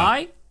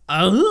 Why?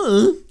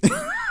 Yeah.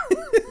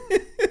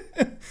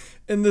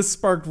 And this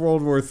sparked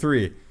World War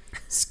III.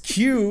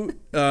 Q,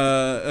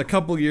 a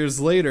couple years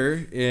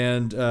later,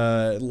 and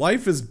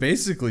life is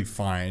basically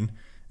fine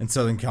in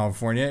Southern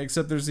California,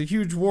 except there's a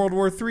huge World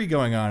War III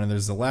going on, and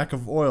there's a lack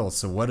of oil.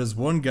 So what does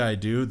one guy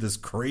do? This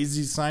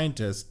crazy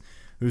scientist,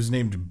 who's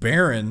named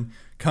Barron,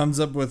 comes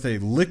up with a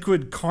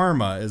liquid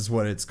karma, is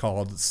what it's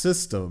called,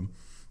 system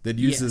that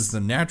uses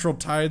the natural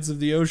tides of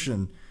the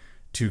ocean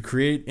to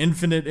create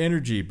infinite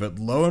energy. But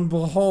lo and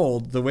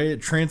behold, the way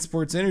it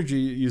transports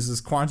energy, it uses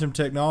quantum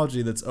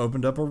technology that's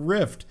opened up a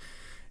rift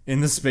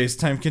in the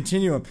space-time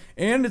continuum.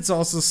 And it's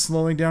also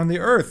slowing down the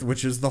Earth,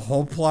 which is the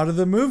whole plot of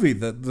the movie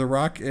that The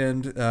Rock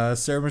and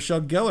Sarah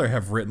Michelle Gellar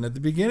have written at the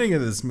beginning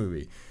of this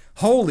movie.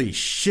 Holy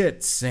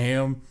shit,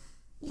 Sam.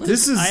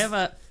 I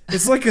have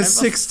It's like a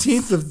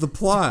 16th of the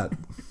plot.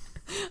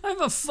 I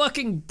have a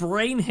fucking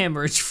brain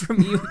hemorrhage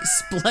from you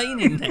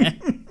explaining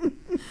that.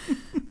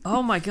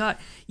 Oh my god.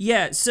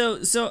 Yeah, so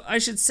I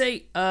should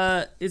say,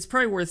 it's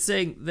probably worth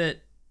saying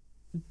that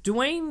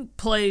Dwayne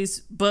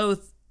plays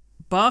both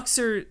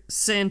Boxer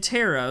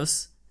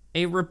Santeros,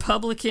 a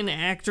Republican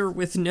actor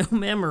with no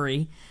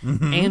memory,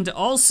 and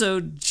also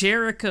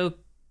Jericho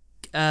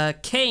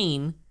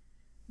Kane,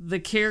 the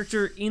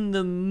character in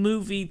the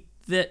movie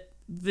that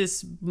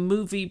this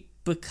movie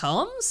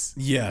becomes?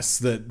 Yes,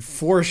 that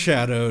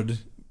foreshadowed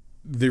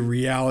the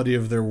reality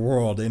of their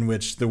world, in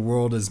which the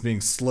world is being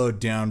slowed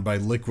down by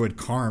liquid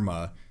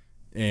karma,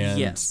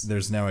 and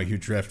there's now a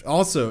huge rift.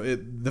 Also,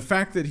 the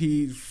fact that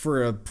he,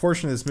 for a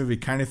portion of this movie,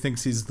 kind of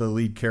thinks he's the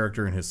lead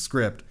character in his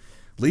script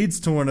leads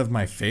to one of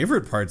my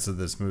favorite parts of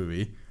this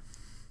movie.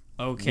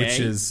 Okay. Which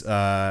is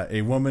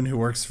a woman who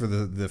works for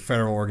the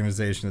federal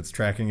organization that's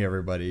tracking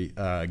everybody,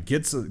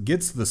 gets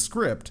the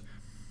script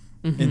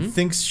and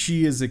thinks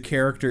she is a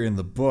character in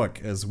the book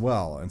as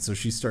well. And so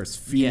she starts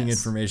feeding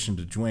information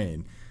to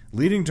Dwayne,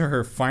 leading to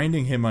her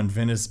finding him on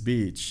Venice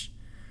Beach,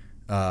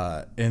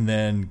 and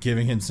then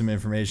giving him some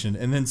information,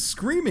 and then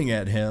screaming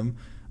at him,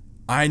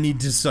 "I need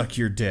to suck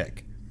your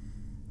dick."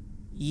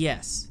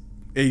 Yes.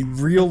 A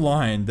real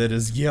line that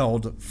is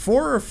yelled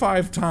 4 or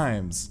 5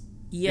 times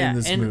in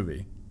this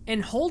movie.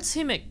 And holds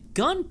him at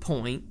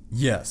gunpoint.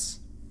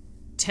 Yes.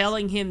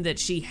 Telling him that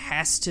she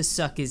has to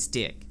suck his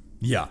dick.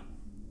 Yeah.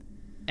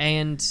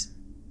 And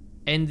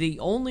the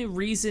only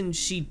reason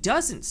she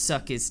doesn't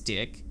suck his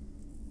dick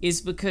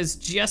is because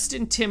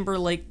Justin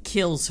Timberlake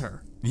kills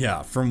her.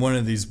 Yeah, from one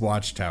of these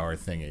watchtower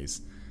thingies.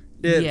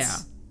 Yeah.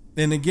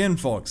 And again,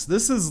 folks,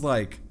 this is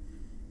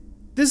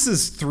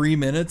 3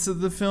 minutes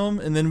of the film,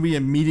 and then we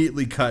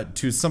immediately cut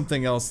to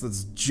something else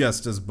that's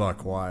just as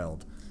buck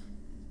wild.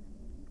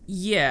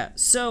 Yeah,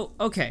 so,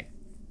 okay.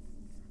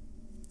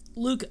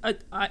 Luke,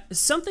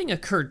 something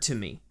occurred to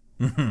me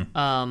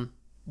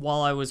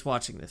while I was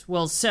watching this.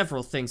 Well,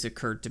 several things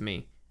occurred to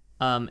me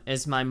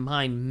as my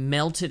mind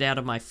melted out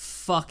of my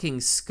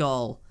fucking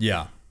skull.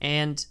 Yeah.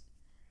 And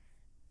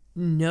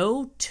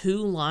no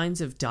 2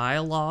 lines of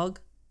dialogue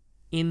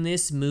in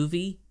this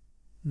movie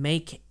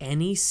make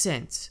any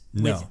sense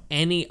with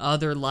any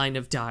other line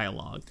of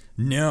dialogue.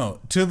 No,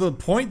 to the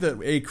point that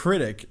a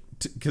critic,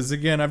 because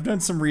again, I've done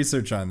some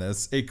research on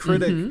this, a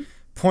critic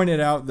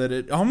pointed out that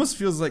it almost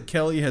feels like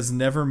Kelly has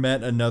never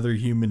met another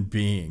human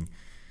being.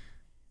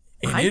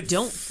 And I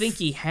don't think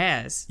he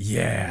has.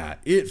 Yeah,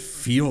 it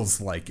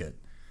feels like it.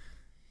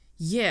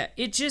 Yeah,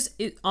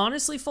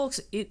 honestly,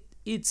 folks, it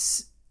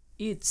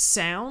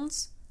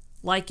sounds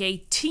like a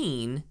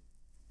teen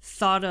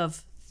thought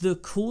of the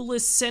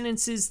coolest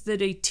sentences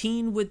that a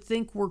teen would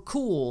think were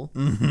cool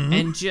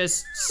and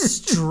just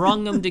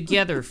strung them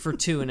together for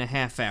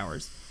 2.5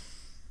 hours.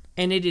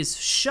 And it is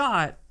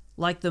shot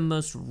like the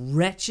most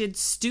wretched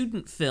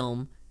student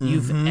film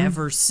you've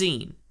ever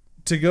seen.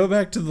 To go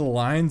back to the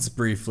lines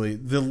briefly,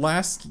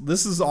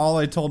 this is all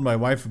I told my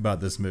wife about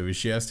this movie.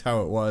 She asked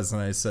how it was,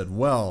 and I said,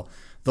 well,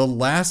 the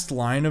last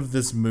line of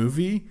this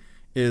movie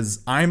is,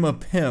 "I'm a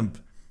pimp,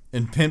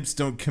 and pimps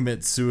don't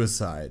commit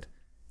suicide."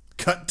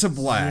 Cut to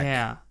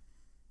black.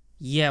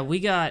 Yeah, we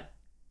got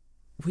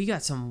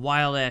some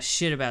wild ass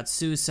shit about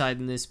suicide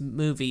in this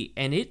movie,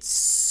 and it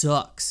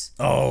sucks.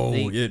 Oh,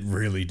 it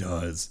really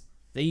does.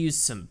 They use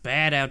some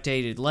bad,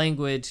 outdated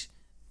language.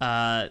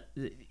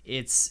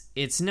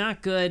 It's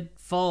not good,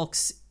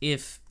 folks.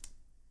 If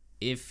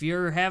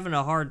you're having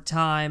a hard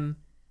time,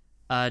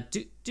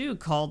 do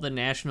call the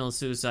National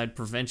Suicide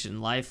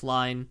Prevention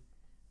Lifeline.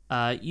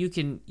 You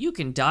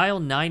can dial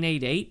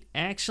 988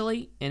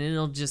 actually, and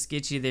it'll just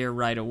get you there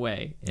right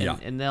away,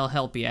 and they'll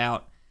help you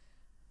out.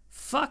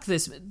 Fuck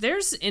this.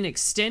 There's an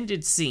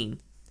extended scene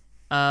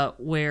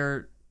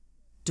where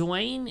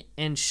Dwayne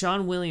and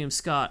Sean William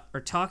Scott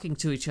are talking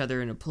to each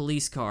other in a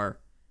police car.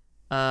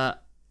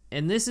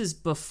 And this is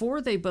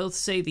before they both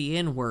say the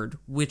N-word,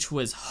 which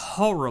was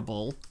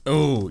horrible.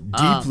 Oh,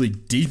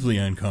 deeply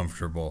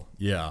uncomfortable.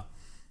 Yeah.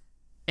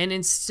 And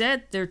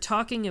instead, they're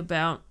talking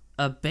about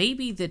a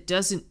baby that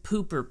doesn't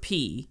poop or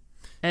pee.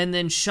 And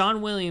then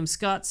Sean William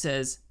Scott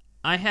says,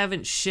 "I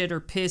haven't shit or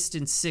pissed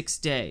in 6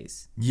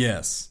 days."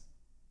 Yes.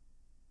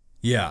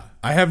 Yeah,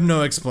 I have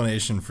no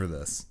explanation for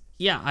this.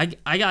 Yeah,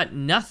 I got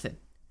nothing.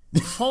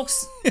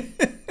 Folks,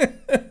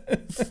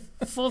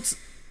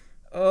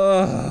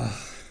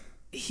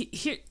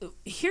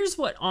 here's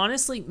what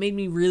honestly made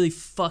me really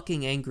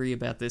fucking angry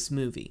about this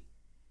movie.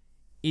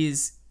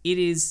 It's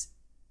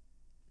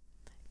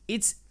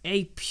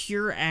a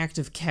pure act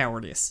of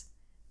cowardice.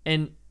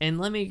 And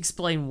let me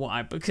explain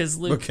why, because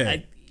Luke,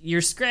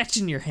 you're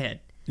scratching your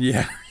head.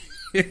 Yeah.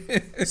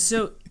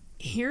 So,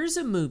 here's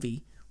a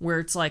movie where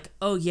it's like,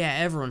 oh yeah,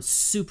 everyone's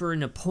super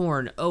into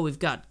porn. Oh, we've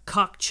got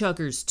cock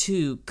chuggers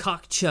too,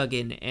 cock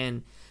chugging,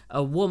 and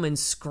a woman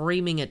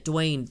screaming at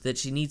Dwayne that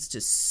she needs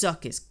to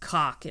suck his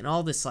cock, and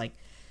all this like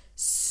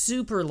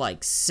super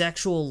like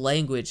sexual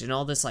language and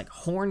all this like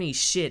horny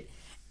shit.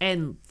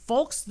 And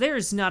folks,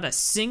 there's not a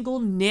single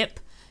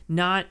nip,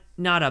 Not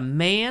a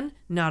man,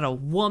 not a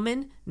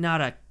woman,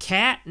 not a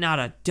cat, not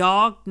a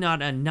dog,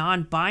 not a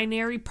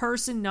non-binary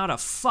person, not a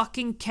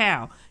fucking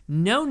cow.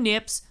 No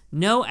nips,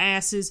 no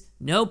asses,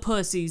 no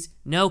pussies,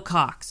 no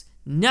cocks.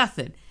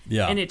 Nothing.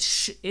 Yeah. And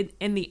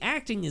and the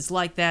acting is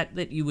like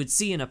that you would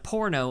see in a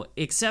porno,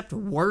 except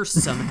worse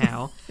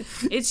somehow.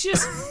 It's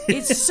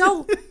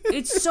so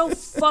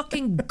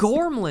fucking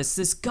gormless,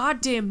 this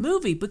goddamn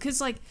movie,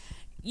 because like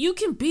you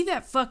can be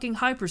that fucking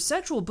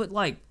hypersexual, but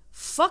like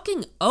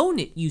fucking own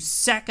it, you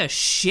sack of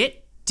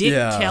shit, Dick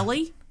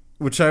Kelly.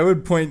 Which I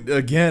would point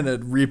again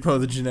at Repo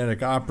the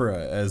Genetic Opera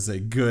as a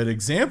good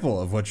example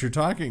of what you're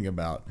talking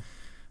about,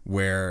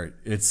 where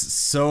it's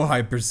so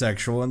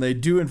hypersexual and they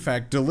do in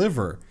fact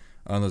deliver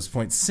on those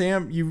points.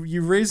 Sam,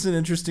 you raised an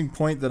interesting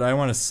point that I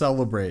want to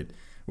celebrate,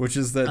 which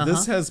is that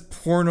this has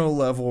porno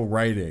level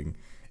writing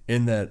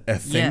in that a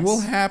thing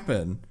will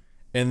happen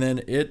and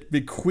then it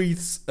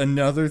bequeaths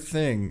another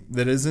thing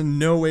that is in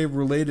no way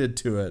related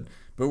to it,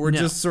 but we're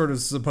just sort of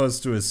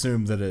supposed to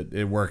assume that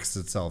it works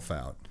itself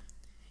out.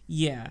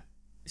 Yeah.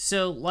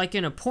 So, like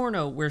in a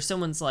porno where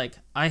someone's like,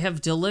 I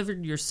have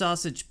delivered your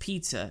sausage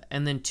pizza,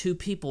 and then two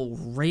people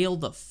rail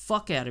the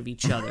fuck out of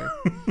each other.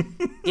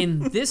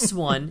 In this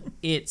one,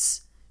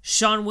 it's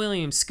Sean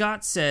William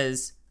Scott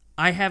says,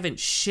 I haven't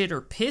shit or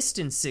pissed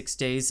in 6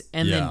 days,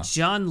 and then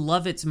John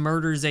Lovitz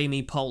murders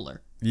Amy Poehler.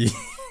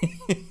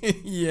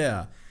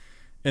 Yeah.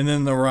 And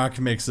then The Rock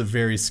makes a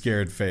very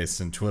scared face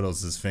and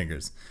twiddles his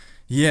fingers.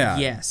 Yeah.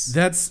 Yes.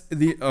 That's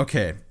the...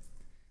 Okay.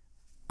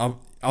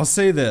 I'll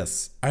say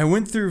this. I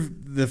went through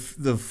the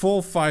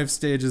full 5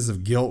 stages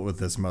of guilt with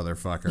this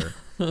motherfucker.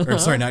 Or,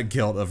 sorry, not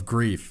guilt, of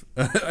grief.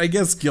 I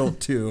guess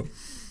guilt, too.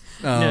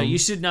 No, you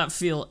should not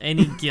feel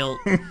any guilt.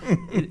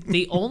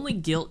 The only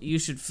guilt you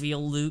should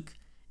feel, Luke,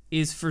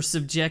 is for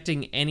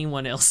subjecting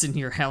anyone else in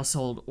your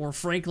household, or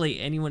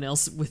frankly, anyone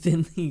else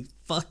within the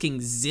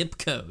fucking zip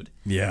code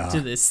to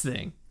this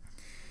thing.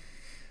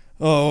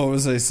 Oh, what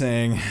was I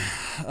saying?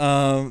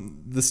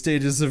 The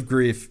stages of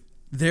grief.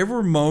 There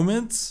were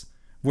moments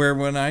where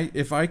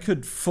if I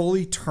could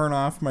fully turn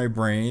off my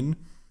brain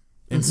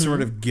and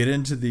sort of get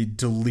into the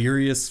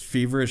delirious,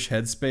 feverish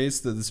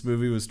headspace that this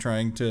movie was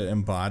trying to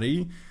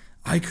embody,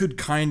 I could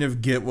kind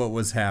of get what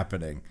was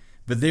happening.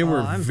 But they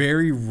were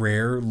very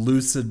rare,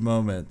 lucid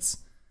moments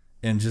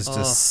and just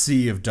a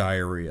sea of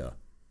diarrhea.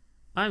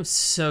 I'm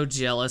so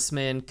jealous,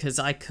 man, because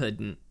I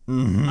couldn't.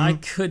 I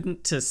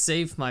couldn't to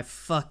save my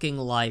fucking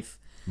life.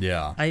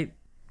 Yeah. I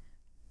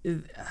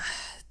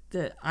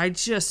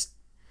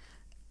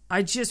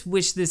just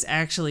wish this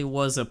actually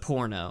was a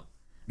porno.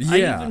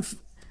 Yeah.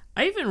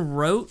 I even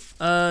wrote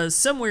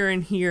somewhere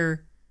in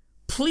here,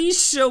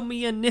 please show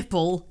me a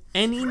nipple,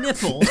 any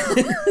nipple.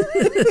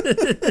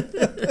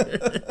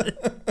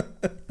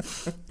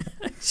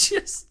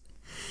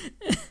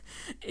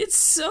 It's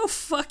so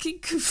fucking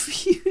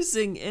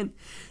confusing. And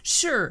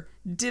sure,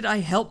 did I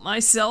help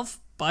myself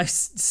by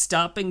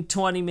stopping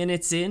 20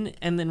 minutes in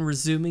and then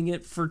resuming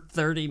it for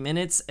 30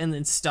 minutes and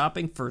then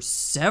stopping for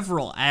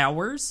several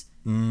hours?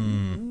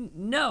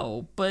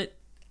 No, but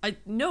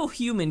no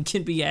human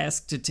can be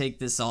asked to take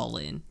this all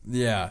in.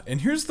 Yeah,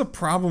 and here's the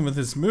problem with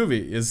this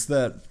movie is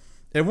that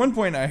at one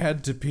point I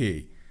had to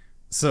pee.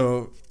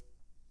 So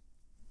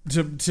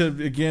to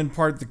again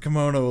part the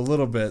kimono a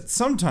little bit,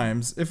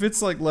 sometimes if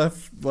it's like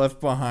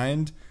left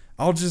behind,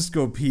 I'll just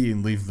go pee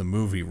and leave the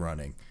movie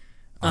running.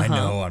 I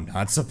know I'm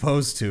not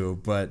supposed to,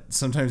 but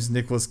sometimes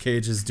Nicolas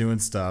Cage is doing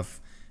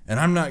stuff and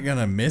I'm not going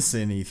to miss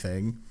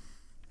anything.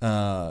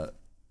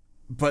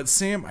 But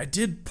Sam, I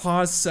did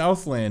pause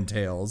Southland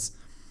Tales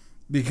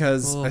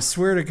because I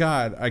swear to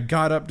God, I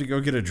got up to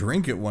go get a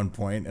drink at one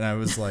point and I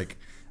was like,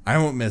 I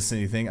won't miss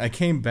anything. I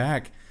came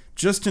back.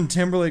 Justin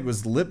Timberlake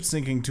was lip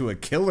syncing to a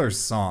Killers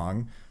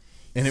song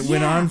and it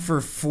went on for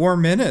 4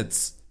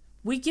 minutes.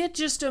 We get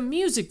just a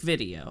music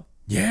video.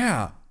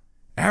 Yeah.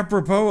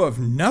 Apropos of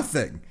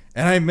nothing.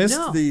 And I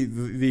missed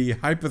the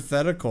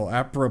hypothetical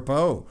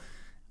apropos.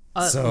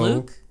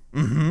 Luke?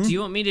 Do you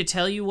want me to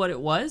tell you what it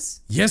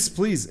was? Yes,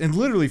 please. And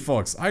literally,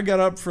 folks, I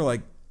got up for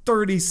like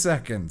 30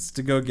 seconds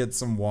to go get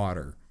some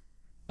water.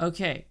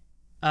 Okay.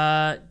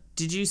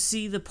 Did you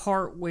see the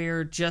part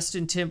where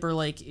Justin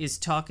Timberlake is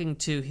talking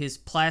to his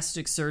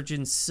plastic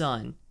surgeon's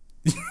son?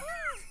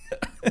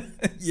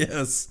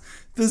 Yes.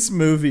 This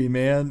movie,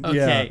 man.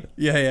 Okay.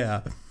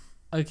 Yeah.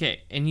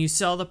 Okay. And you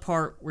saw the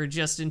part where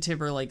Justin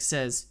Timberlake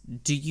says,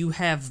 do you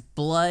have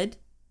blood?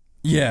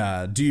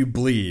 Yeah, do you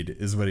bleed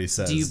is what he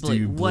says. Do you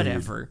bleed?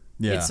 Whatever.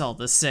 Yeah. It's all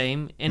the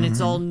same, and it's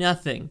all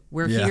nothing.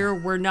 We're here,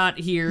 we're not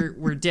here,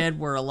 we're dead,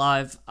 we're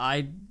alive.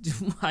 I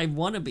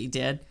want to be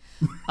dead.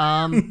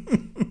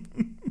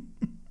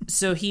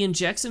 So he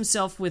injects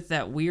himself with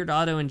that weird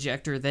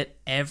auto-injector that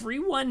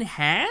everyone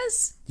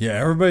has? Yeah,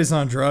 everybody's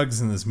on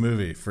drugs in this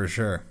movie, for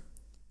sure.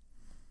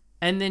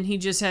 And then he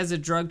just has a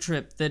drug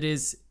trip that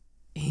is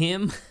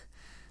him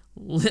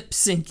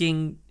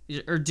lip-syncing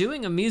or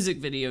doing a music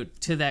video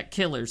to that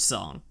Killers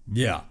song.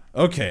 Yeah.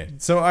 Okay.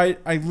 So I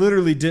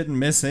literally didn't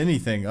miss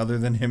anything other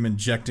than him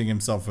injecting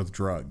himself with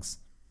drugs.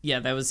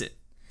 Yeah, that was it.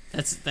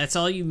 That's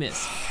all you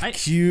miss.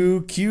 Cue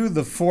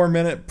the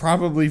 4-minute,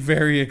 probably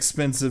very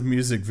expensive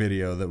music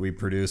video that we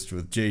produced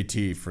with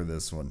JT for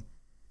this one.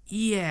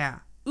 Yeah.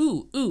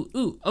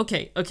 Ooh.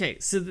 Okay.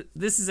 So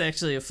this is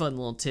actually a fun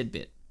little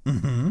tidbit.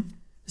 Mm-hmm.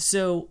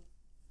 So,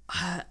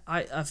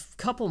 a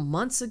couple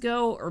months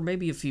ago, or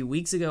maybe a few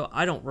weeks ago,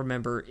 I don't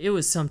remember. It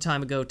was some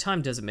time ago.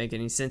 Time doesn't make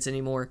any sense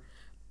anymore.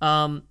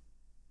 Ken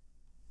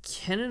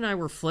and I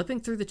were flipping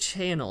through the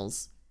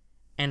channels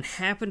and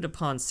happened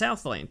upon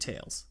Southland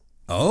Tales.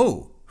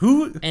 Oh,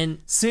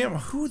 Sam,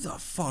 who the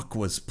fuck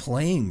was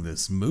playing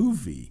this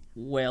movie?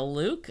 Well,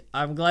 Luke,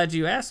 I'm glad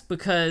you asked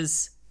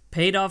because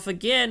paid off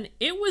again.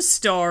 It was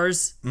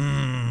Stars.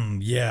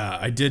 Yeah,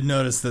 I did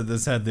notice that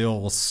this had the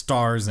old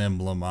Stars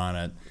emblem on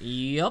it.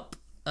 Yep.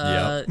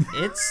 Yep.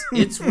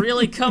 It's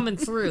really coming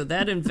through.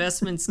 That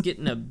investment's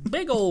getting a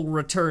big old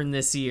return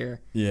this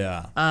year.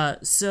 Yeah.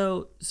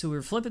 So we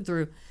were flipping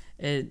through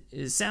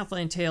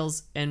Southland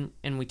Tales, and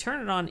we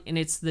turn it on, and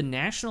it's the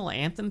national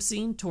anthem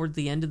scene toward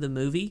the end of the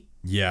movie.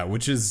 Yeah,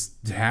 which is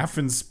half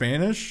in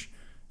Spanish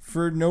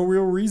for no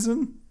real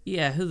reason.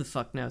 Yeah, who the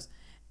fuck knows?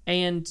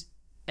 And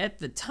at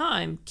the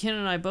time, Ken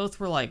and I both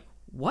were like,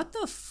 what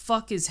the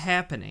fuck is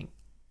happening?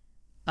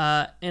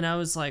 And I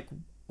was like,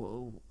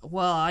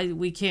 well,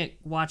 we can't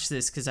watch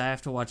this because I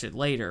have to watch it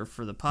later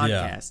for the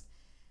podcast.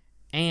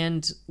 Yeah.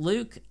 And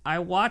Luke, I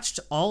watched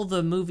all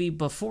the movie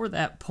before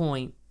that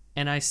point,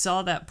 and I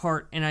saw that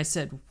part, and I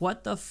said,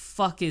 what the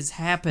fuck is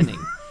happening?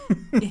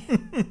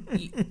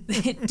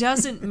 It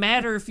doesn't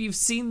matter if you've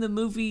seen the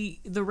movie,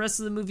 the rest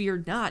of the movie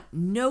or not.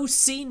 No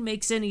scene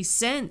makes any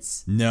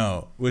sense.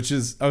 No, which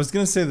is, I was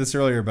going to say this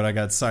earlier, but I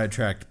got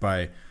sidetracked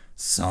by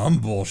some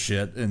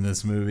bullshit in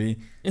this movie.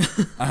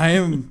 I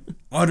am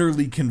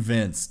utterly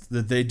convinced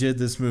that they did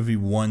this movie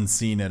one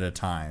scene at a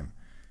time.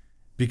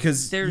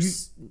 Because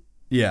there's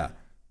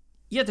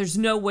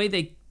no way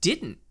they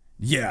didn't.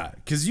 Yeah,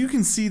 because you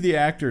can see the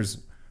actors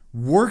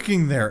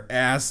working their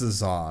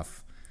asses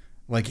off.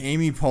 Like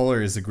Amy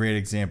Poehler is a great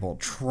example,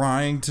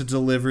 trying to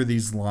deliver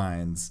these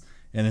lines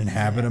and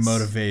inhabit a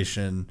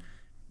motivation,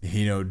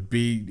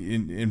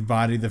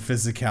 embody the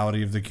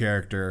physicality of the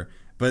character,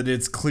 but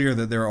it's clear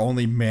that they're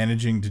only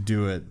managing to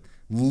do it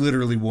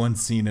literally one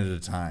scene at a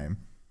time.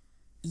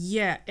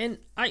 Yeah, and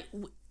I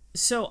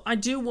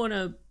do want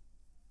to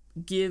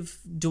give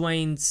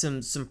Dwayne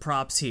some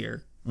props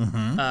here,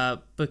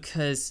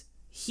 because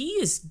he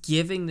is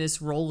giving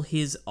this role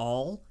his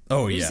all.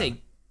 Oh, yeah. It's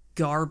a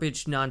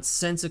garbage,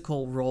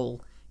 nonsensical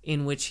role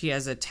in which he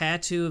has a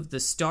tattoo of the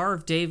Star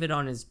of David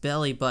on his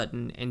belly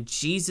button and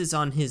Jesus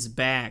on his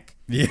back.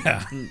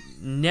 Yeah.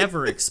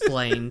 Never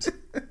explained.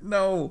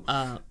 No,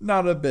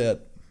 not a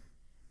bit.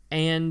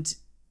 And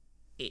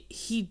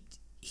he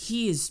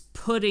is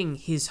putting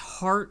his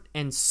heart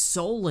and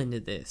soul into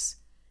this.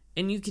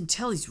 And you can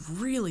tell he's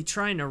really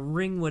trying to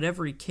wring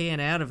whatever he can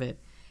out of it.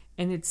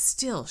 And it's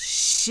still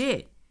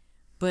shit.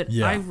 But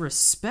yeah. I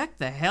respect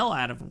the hell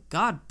out of him.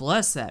 God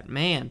bless that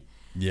man.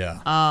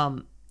 Yeah.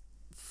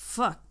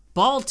 Fuck.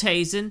 Ball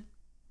tasing.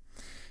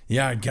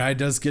 Yeah, a guy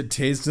does get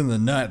tased in the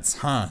nuts,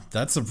 huh?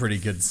 That's a pretty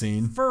good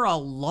scene. For a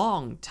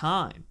long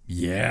time.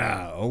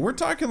 Yeah. Oh, we're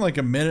talking like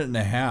a minute and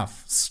a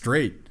half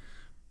straight.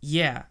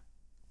 Yeah.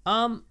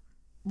 What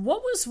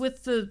was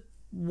with the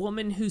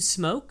woman who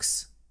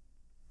smokes?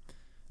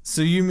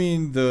 So you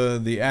mean the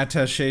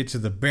attaché to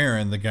the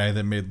Baron, the guy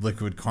that made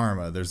Liquid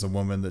Karma? There's a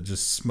woman that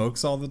just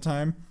smokes all the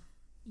time?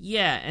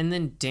 Yeah, and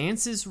then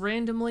dances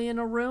randomly in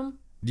a room?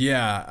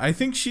 Yeah, I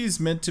think she's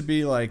meant to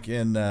be like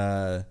in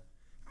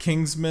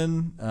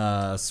Kingsman,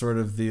 sort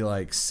of the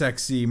like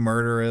sexy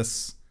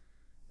murderous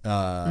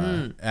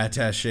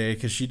attaché,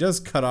 because she does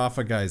cut off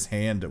a guy's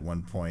hand at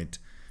one point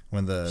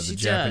when the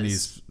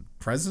Japanese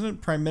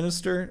prime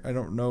minister, I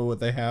don't know what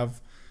they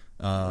have.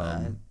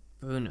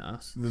 Who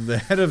knows? The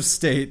head of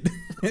state,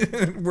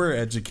 we're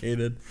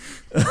educated,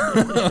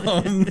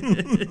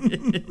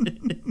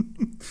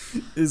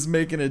 is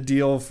making a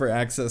deal for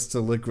access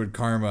to Liquid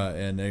Karma,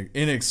 and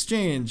in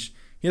exchange,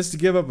 he has to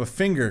give up a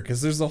finger,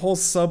 because there's a whole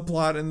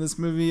subplot in this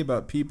movie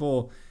about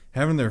people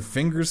having their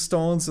fingers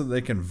stolen so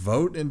they can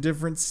vote in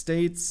different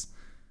states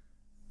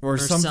or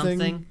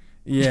something.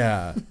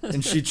 Yeah,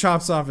 and she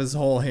chops off his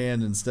whole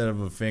hand instead of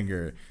a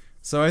finger.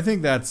 So I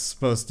think that's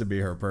supposed to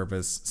be her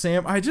purpose.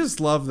 Sam, I just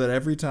love that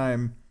every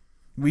time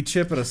we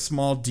chip at a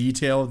small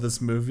detail of this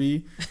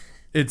movie,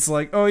 it's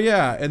like, oh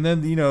yeah, and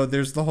then,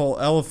 there's the whole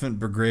elephant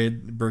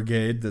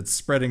brigade that's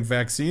spreading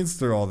vaccines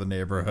through all the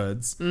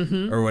neighborhoods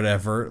or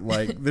whatever.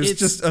 Like, there's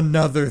just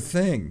another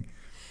thing.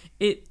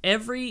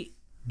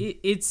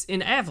 It's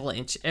an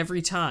avalanche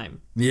every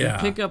time. Yeah. You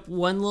pick up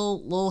one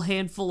little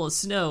handful of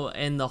snow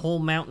and the whole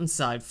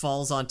mountainside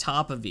falls on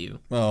top of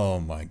you.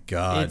 Oh my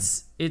God.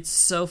 It's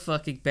so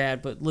fucking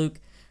bad. But Luke,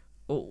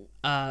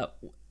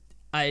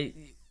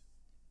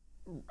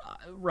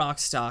 rock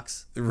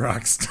stocks.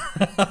 Let's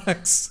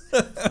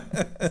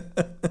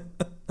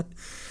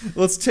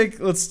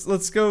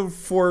go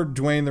for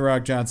Dwayne "The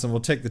Rock" Johnson.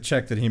 We'll take the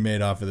check that he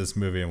made off of this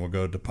movie and we'll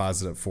go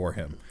deposit it for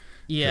him.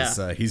 Yeah,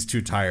 because he's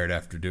too tired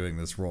after doing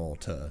this role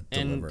to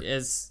deliver.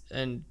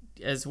 And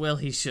as well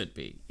he should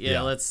be.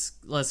 Yeah. Let's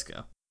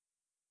go.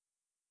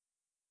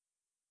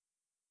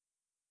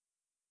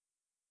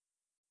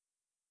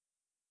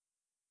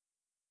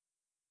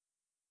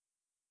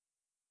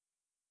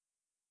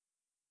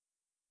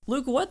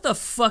 Luke, what the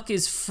fuck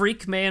is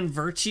freak man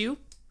virtue?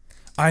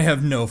 I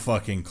have no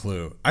fucking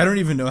clue. I don't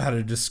even know how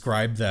to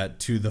describe that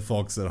to the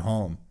folks at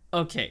home.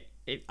 Okay,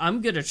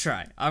 I'm gonna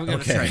try. I'm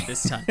gonna try it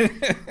this time.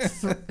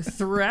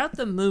 Throughout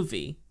the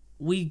movie,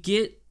 we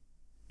get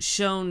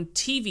shown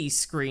TV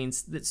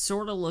screens that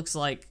sort of looks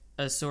like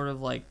a sort of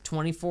like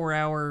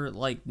 24-hour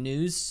like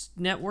news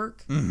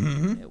network,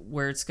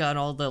 where it's got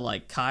all the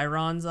like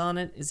chyrons on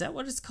it. Is that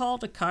what it's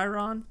called? A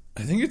chyron?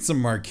 I think it's a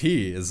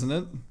marquee, isn't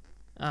it?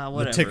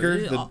 Whatever. The ticker?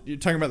 You're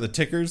talking about the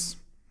tickers?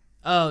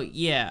 Oh,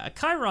 yeah. A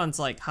chyron's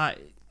like high...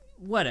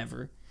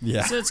 Whatever.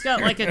 Yeah. So it's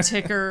got like a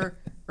ticker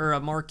or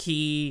a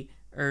marquee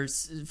or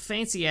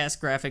fancy-ass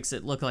graphics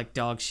that look like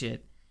dog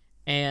shit.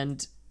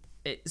 And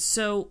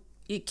so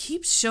it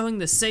keeps showing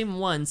the same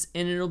ones,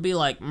 and it'll be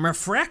like... And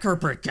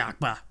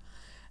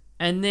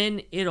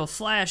then it'll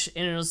flash,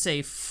 and it'll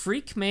say,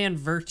 Freak Man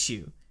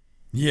Virtue.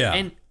 Yeah.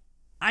 And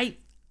I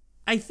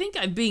think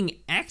I'm being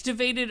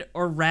activated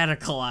or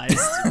radicalized.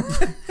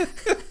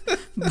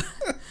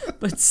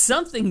 But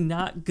something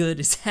not good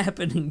is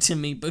happening to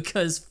me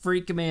because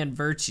Freak Man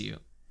Virtue.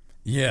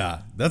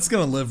 Yeah, that's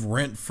going to live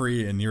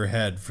rent-free in your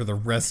head for the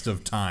rest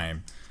of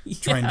time.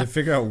 Trying to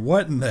figure out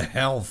what in the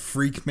hell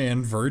Freak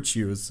Man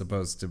Virtue is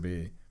supposed to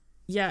be.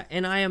 Yeah,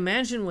 and I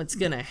imagine what's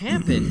going to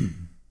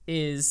happen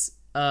is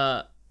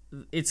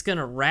it's going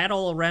to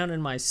rattle around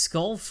in my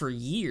skull for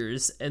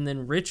years, and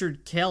then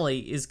Richard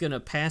Kelly is going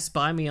to pass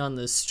by me on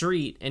the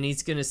street, and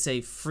he's going to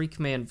say, Freak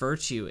Man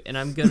Virtue, and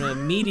I'm going to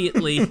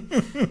immediately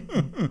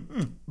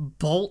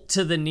bolt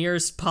to the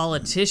nearest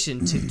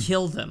politician to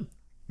kill them.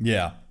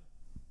 Yeah.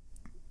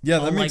 Yeah,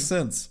 that makes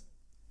sense.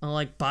 I'll,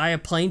 like, buy a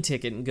plane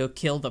ticket and go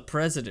kill the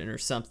president or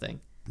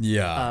something.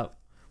 Yeah.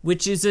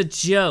 Which is a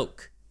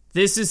joke.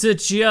 This is a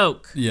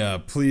joke. Yeah,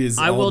 please.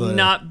 I will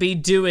not be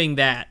doing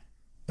that.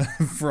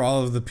 For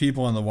all of the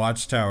people in the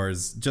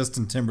watchtowers,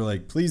 Justin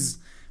Timberlake, please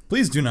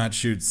do not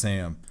shoot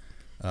Sam.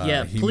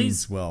 He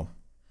means well.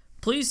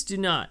 Please do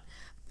not.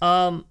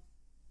 Hey,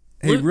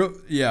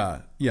 yeah.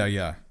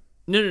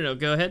 No,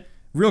 go ahead.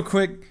 Real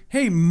quick,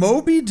 hey,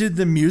 Moby did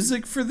the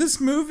music for this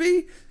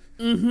movie?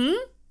 Mm-hmm.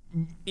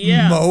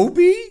 Yeah.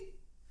 Moby?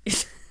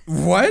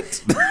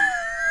 What?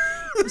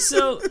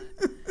 So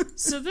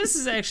this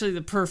is actually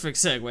the perfect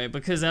segue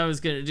because I was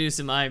going to do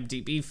some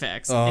IMDb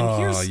facts.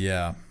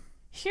 Yeah.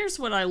 Here's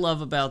what I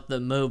love about the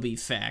Moby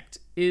fact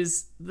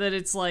is that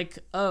it's like,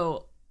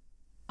 oh,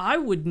 I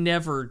would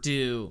never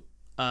do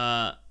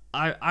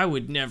I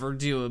would never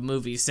do a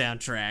movie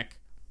soundtrack,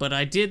 but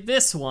I did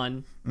this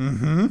one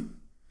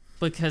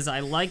because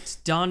I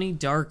liked Donnie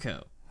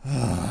Darko.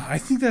 I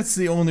think that's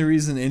the only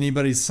reason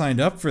anybody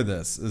signed up for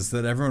this, is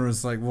that everyone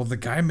was like, well, the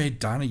guy made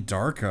Donnie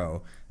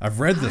Darko. I've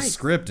read the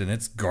script and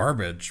it's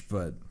garbage,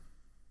 but...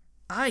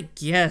 I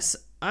guess.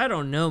 I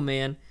don't know,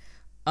 man.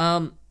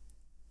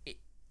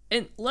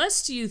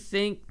 Unless you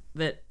think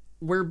that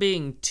we're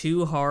being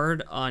too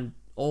hard on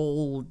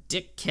old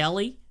Dick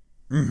Kelly.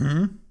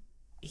 Mm-hmm.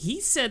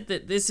 He said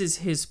that this is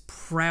his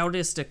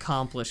proudest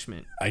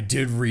accomplishment. I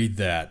did read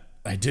that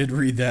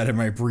in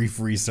my brief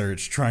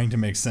research, trying to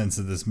make sense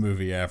of this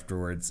movie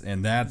afterwards,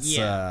 and that's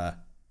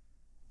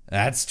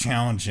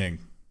challenging.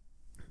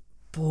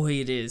 Boy,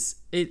 it is.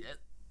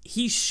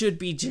 He should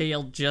be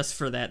jailed just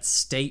for that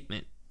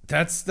statement.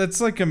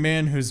 That's like a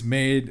man who's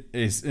made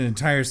an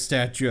entire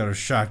statue out of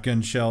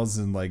shotgun shells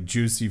and like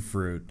juicy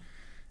fruit,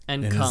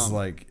 and cum. Is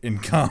like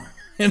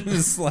and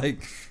it's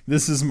like,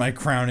 this is my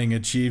crowning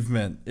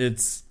achievement.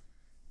 It's,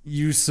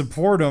 you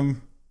support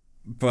him,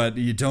 but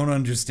you don't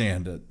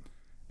understand it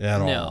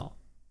at all.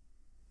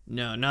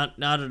 No, not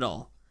at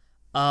all.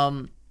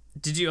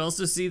 Did you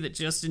also see that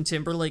Justin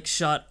Timberlake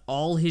shot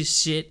all his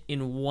shit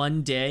in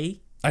one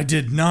day? I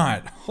did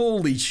not.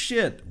 Holy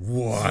shit!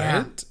 What?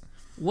 Yeah.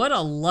 What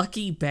a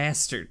lucky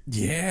bastard.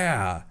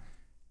 Yeah.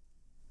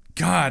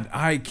 God,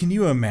 can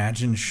you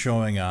imagine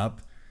showing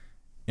up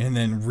and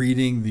then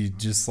reading the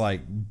just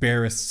like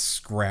barest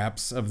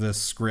scraps of the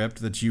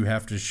script that you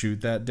have to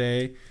shoot that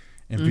day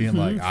and being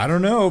like, I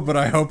don't know, but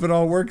I hope it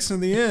all works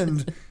in the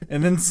end.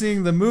 And then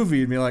seeing the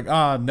movie and be like,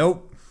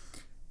 nope.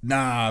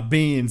 Nah,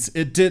 beans.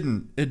 It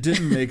didn't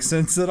make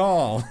sense at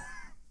all.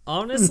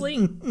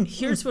 Honestly,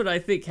 here's what I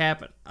think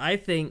happened. I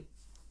think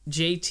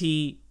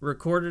JT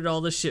recorded all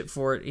the shit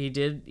for it. He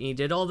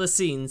did all the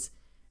scenes,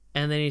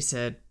 and then he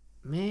said,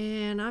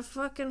 man, I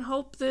fucking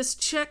hope this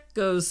check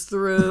goes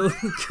through,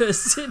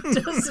 because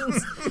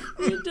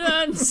it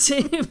doesn't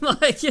seem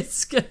like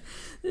it's gonna,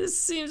 this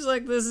seems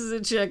like this is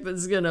a check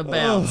that's gonna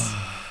bounce.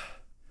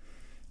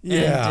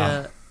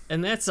 Yeah.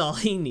 And that's all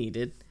he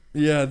needed.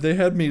 Yeah, they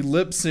had me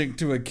lip sync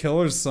to a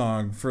Killer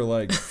song for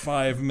like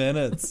 5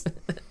 minutes.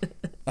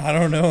 I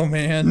don't know,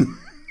 man.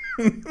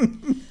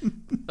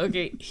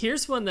 Okay,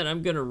 here's one that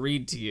I'm gonna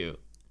read to you.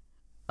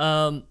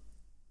 And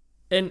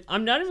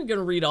I'm not even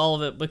gonna read all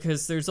of it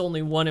because there's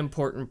only one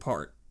important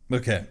part.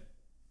 Okay.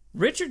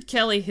 Richard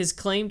Kelly has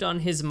claimed on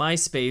his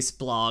MySpace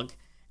blog,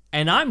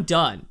 and I'm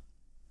done.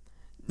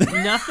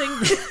 Nothing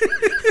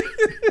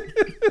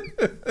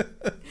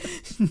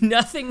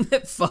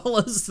that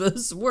follows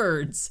those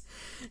words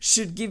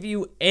should give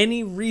you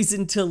any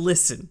reason to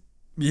listen.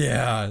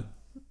 Yeah.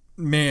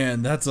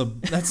 Man, that's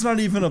not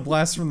even a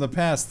blast from the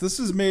past. This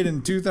was made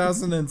in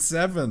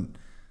 2007.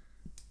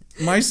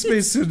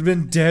 MySpace had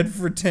been dead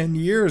for 10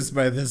 years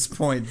by this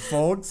point,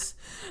 folks.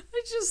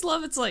 I just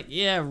love it's like,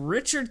 yeah,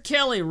 Richard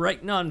Kelly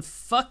writing on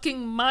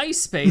fucking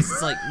MySpace.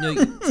 It's like, no,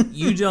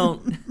 you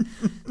don't.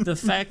 The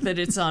fact that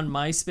it's on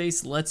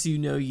MySpace lets you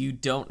know you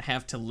don't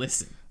have to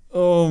listen.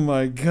 Oh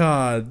my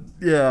god.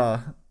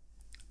 Yeah.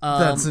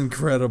 That's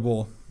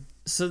incredible.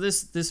 So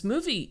this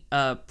movie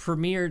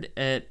premiered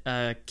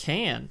at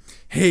Cannes.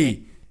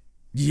 Hey,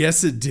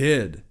 yes it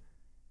did.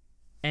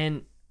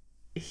 And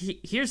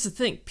here's the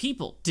thing.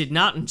 People did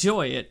not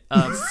enjoy it.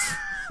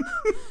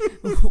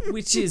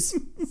 Which is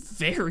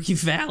very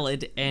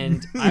valid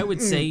and I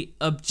would say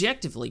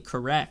objectively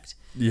correct.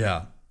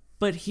 Yeah.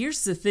 But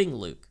here's the thing,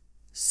 Luke.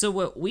 So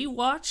what we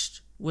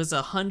watched was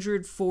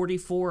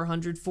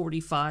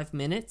 145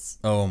 minutes.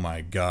 Oh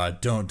my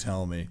god, don't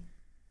tell me.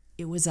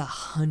 It was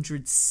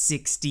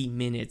 160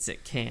 minutes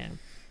at Cannes.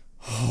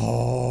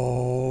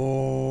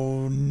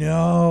 Oh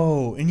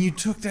no. And you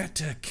took that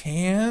to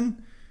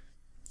Cannes?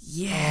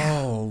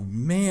 Yeah. Oh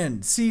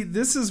man, see,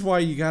 this is why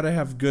you gotta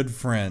have good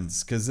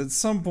friends, because at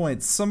some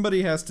point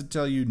somebody has to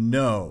tell you,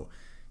 no,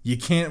 you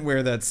can't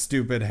wear that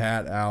stupid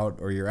hat out,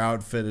 or your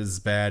outfit is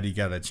bad, you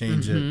gotta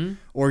change it,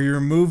 or your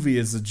movie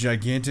is a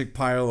gigantic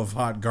pile of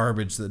hot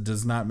garbage that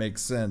does not make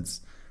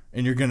sense,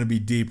 and you're gonna be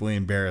deeply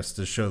embarrassed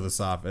to show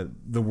this off at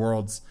the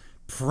world's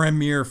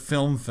premier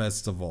film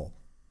festival.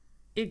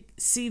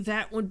 See,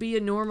 that would be a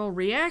normal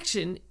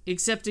reaction,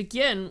 except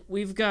again,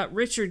 we've got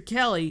Richard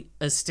Kelly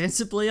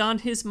ostensibly on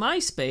his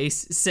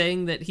MySpace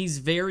saying that he's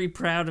very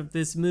proud of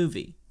this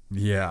movie.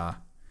 Yeah.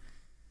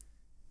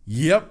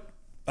 Yep.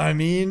 I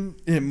mean,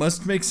 it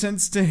must make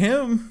sense to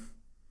him.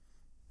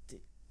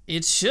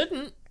 It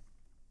shouldn't.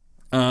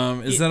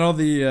 Is that all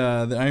the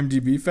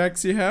IMDb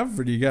facts you have,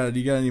 or do you got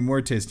any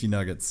more tasty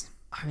nuggets?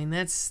 I mean,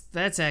 that's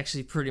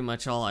actually pretty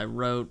much all I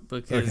wrote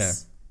because. Okay.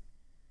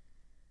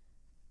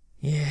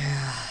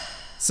 Yeah.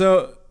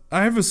 So,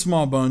 I have a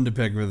small bone to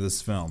pick with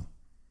this film.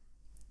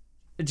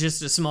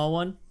 Just a small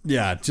one?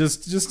 Yeah, I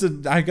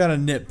got a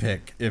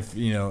nitpick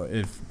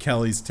if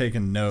Kelly's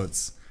taking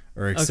notes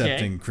or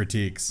accepting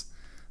critiques.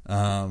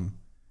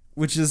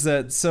 Which is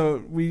that,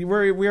 so we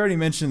already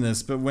mentioned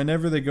this, but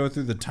whenever they go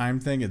through the time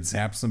thing, it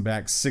zaps them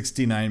back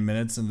 69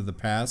 minutes into the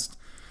past.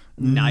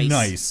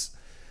 Nice.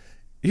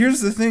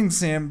 Here's the thing,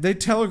 Sam. They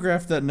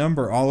telegraphed that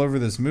number all over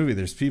this movie.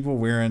 There's people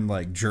wearing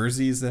like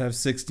jerseys that have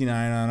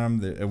 69 on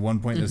them. At one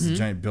point, there's a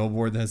giant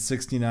billboard that has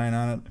 69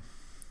 on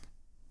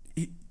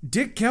it.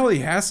 Dick Kelly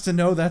has to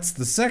know that's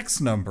the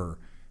sex number,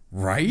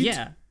 right?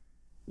 Yeah.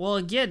 Well,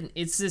 again,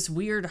 it's this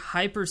weird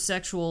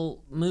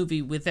hypersexual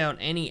movie without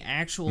any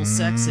actual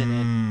sex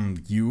in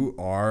it. You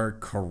are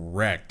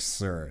correct,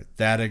 sir.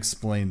 That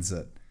explains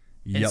it.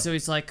 And so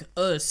he's like,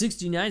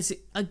 69.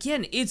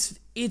 Again,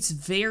 it's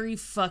very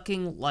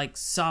fucking like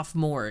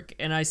sophomoric,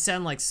 and I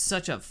sound like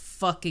such a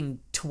fucking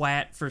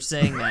twat for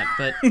saying that,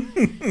 but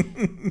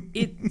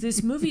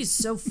this movie is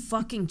so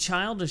fucking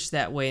childish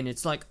that way, and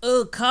it's like,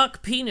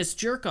 cock, penis,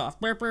 jerk off,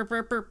 burp, burp,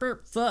 burp, burp,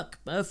 burp,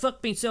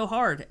 fuck me so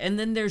hard, and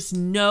then there's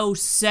no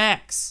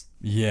sex.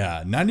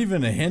 Yeah, not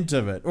even a hint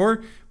of it.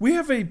 Or we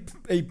have a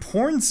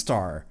porn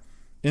star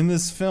in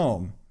this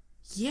film.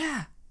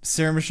 Yeah.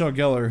 Sarah Michelle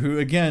Gellar, who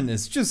again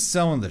is just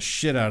selling the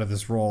shit out of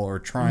this role, or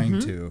trying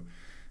to,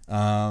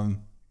 and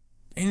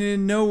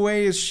in no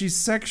way is she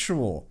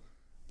sexual.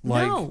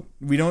 Like, no.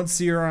 We don't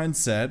see her on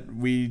set.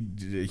 We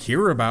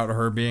hear about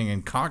her being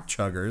in Cock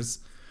Chuggers,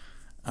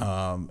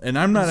 and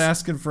I'm not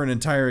asking for an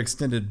entire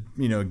extended,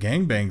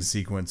 gangbang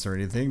sequence or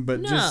anything,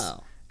 but just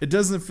it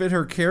doesn't fit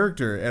her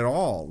character at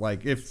all.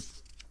 Like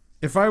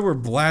if I were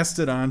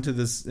blasted into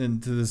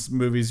this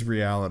movie's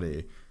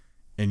reality,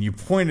 and you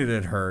pointed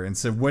at her and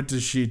said, what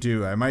does she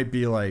do? I might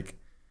be like,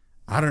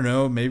 I don't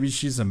know, maybe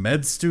she's a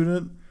med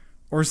student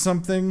or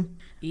something.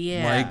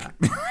 Yeah.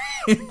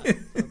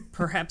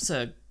 Perhaps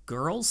a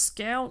Girl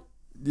Scout?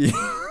 Yeah.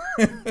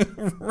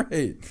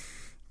 Right.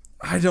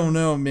 I don't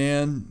know,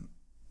 man.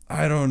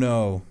 I don't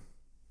know.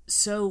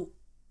 So,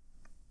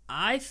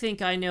 I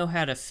think I know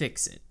how to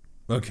fix it.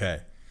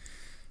 Okay.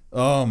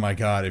 Oh my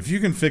god. If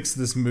you can fix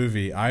this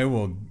movie, I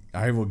will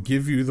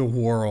give you the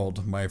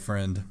world, my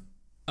friend.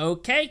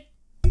 Okay.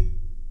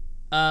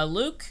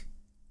 Luke,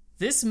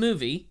 this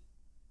movie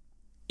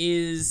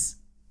is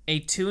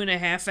a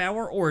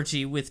 2.5-hour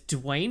orgy with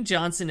Dwayne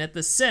Johnson at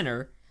the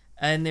center,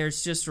 and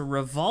there's just a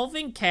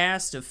revolving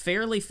cast of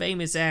fairly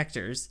famous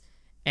actors,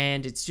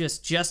 and it's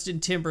just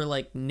Justin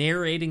Timberlake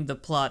narrating the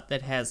plot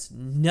that has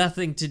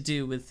nothing to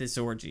do with this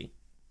orgy.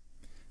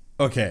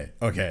 Okay,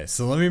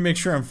 so let me make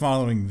sure I'm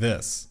following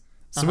this.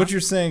 So what you're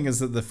saying is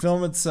that the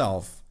film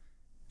itself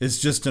is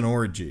just an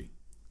orgy.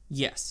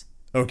 Yes.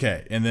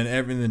 Okay, and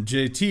then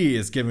JT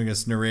is giving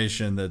us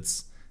narration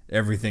that's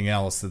everything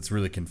else that's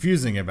really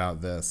confusing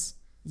about this.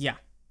 Yeah.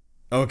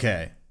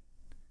 Okay.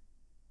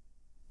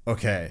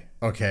 Hang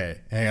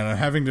on. I'm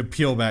having to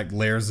peel back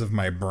layers of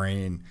my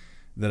brain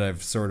that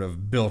I've sort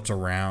of built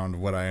around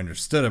what I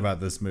understood about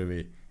this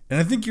movie. And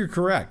I think you're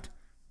correct.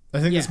 I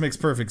think this makes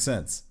perfect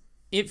sense.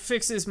 It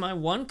fixes my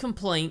one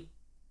complaint,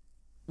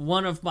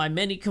 one of my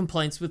many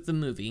complaints with the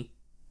movie,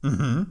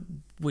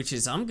 which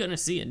is I'm going to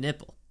see a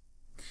nipple.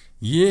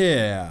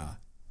 Yeah.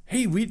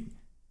 Hey,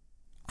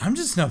 I'm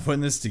just not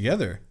putting this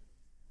together.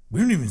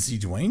 We don't even see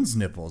Dwayne's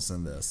nipples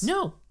in this.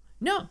 No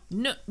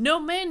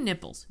man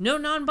nipples, no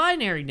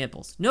non-binary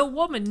nipples, no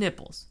woman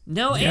nipples,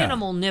 no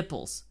animal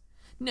nipples.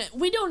 No,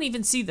 we don't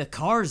even see the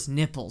car's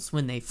nipples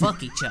when they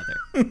fuck each other.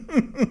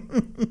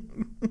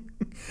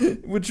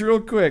 Which,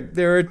 real quick,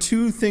 there are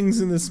two things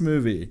in this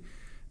movie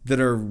that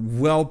are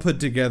well put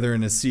together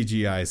in a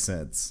CGI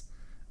sense,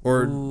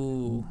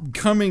 or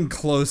coming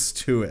close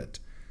to it.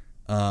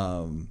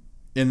 And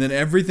then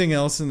everything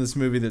else in this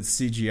movie that's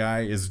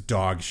CGI is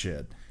dog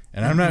shit.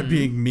 And I'm not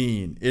being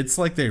mean. It's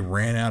like they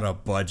ran out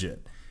of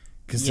budget.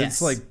 Because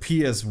it's like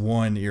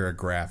PS1 era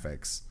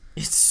graphics.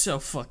 It's so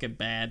fucking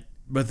bad.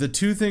 But the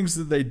two things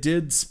that they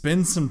did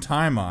spend some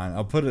time on,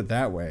 I'll put it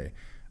that way,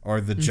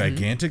 are the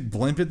gigantic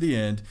blimp at the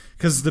end.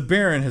 Because the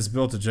Baron has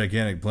built a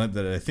gigantic blimp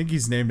that I think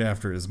he's named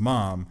after his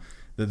mom,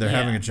 that they're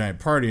having a giant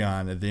party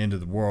on at the end of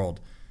the world.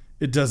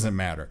 It doesn't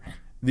matter.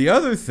 The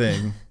other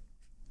thing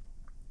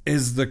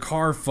is the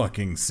car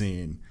fucking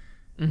scene,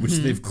 which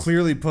they've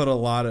clearly put a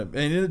lot of,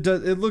 and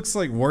it looks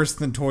like worse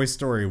than Toy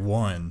Story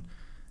 1.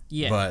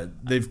 Yeah.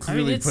 But they've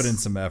clearly put in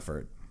some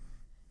effort.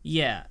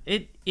 Yeah,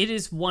 it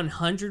is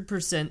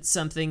 100%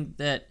 something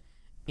that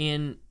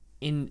in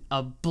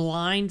a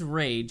blind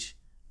rage,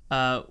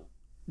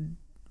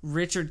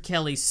 Richard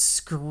Kelly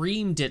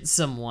screamed at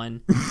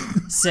someone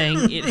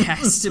saying it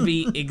has to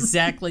be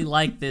exactly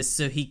like this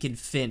so he can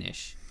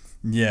finish.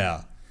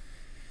 Yeah.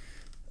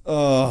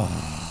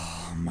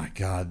 Oh my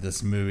God,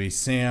 this movie.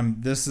 Sam,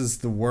 this is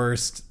the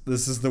worst.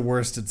 This is the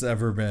worst it's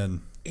ever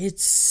been.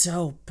 It's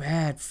so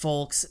bad,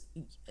 folks.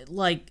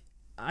 Like,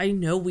 I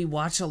know we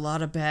watch a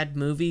lot of bad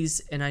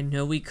movies, and I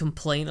know we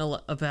complain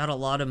about a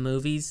lot of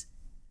movies.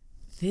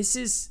 It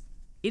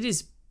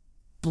is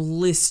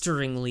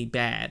blisteringly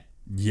bad.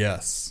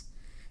 Yes.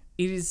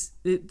 There's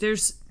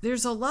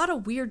a lot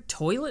of weird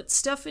toilet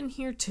stuff in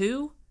here,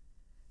 too.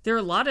 There are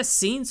a lot of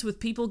scenes with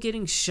people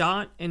getting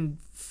shot and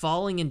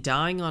falling and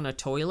dying on a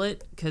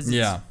toilet, because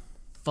it's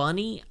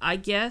funny, I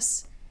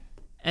guess.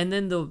 And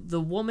then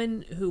the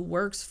woman who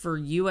works for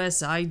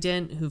US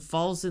Ident, who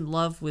falls in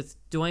love with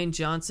Dwayne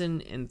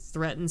Johnson and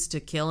threatens to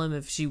kill him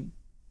if she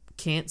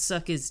can't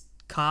suck his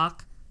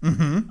cock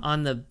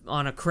on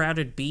a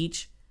crowded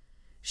beach.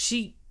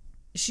 She's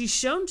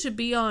shown to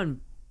be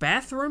on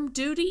bathroom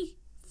duty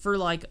for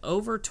like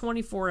over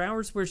 24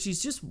 hours, where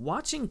she's just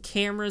watching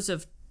cameras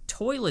of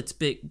toilets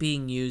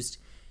being used.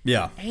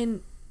 Yeah.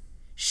 And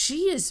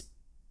she is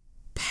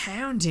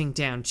pounding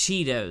down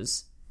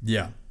Cheetos.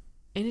 Yeah.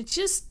 And it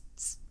just,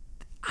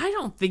 I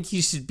don't think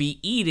you should be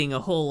eating a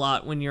whole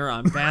lot when you're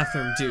on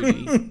bathroom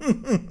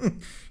duty.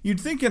 You'd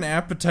think an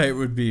appetite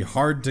would be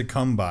hard to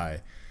come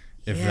by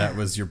if that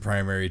was your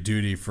primary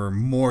duty for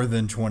more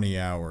than 20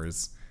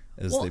 hours,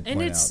 as they point out.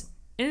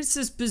 And it's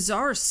this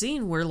bizarre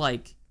scene where,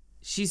 like,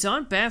 she's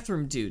on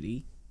bathroom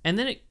duty, and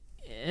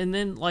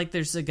then like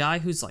there's a guy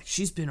who's like,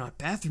 she's been on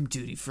bathroom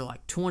duty for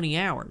like 20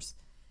 hours.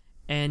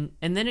 And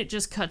then it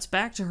just cuts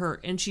back to her,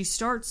 and she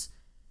starts,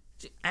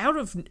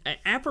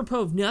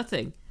 apropos of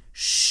nothing,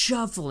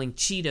 shoveling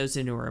Cheetos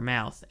into her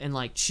mouth and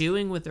like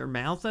chewing with her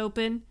mouth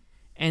open,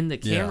 and the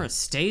camera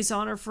stays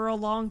on her for a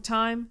long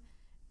time.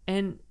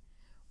 And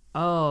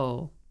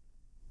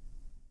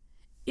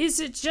is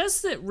it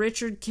just that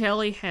Richard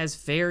Kelly has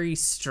very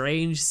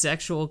strange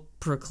sexual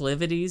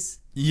proclivities?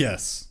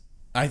 Yes.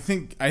 I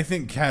think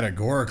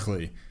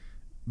categorically,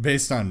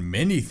 based on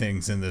many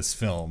things in this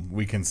film,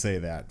 we can say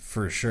that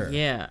for sure.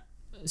 Yeah.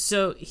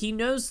 So he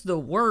knows the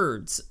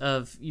words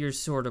of your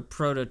sort of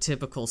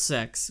prototypical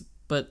sex,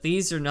 but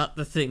these are not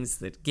the things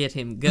that get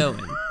him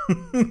going.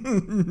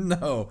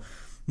 No.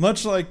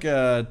 Much like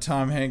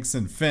Tom Hanks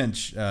and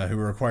Finch, who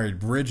required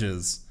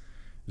bridges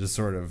to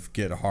sort of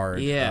get hard.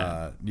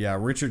 Yeah.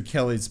 Richard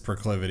Kelly's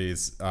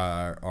proclivities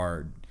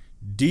are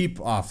deep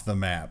off the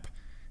map,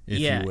 if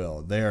you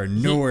will. They are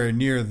nowhere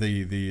near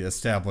the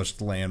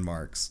established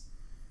landmarks.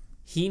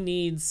 He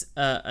needs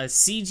a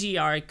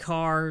CGI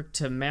car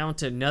to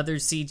mount another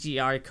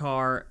CGI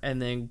car, and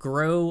then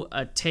grow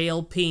a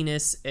tail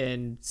penis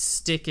and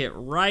stick it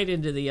right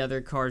into the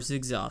other car's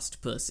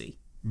exhaust pussy.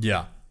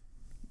 Yeah.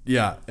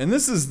 Yeah, and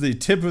this is the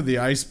tip of the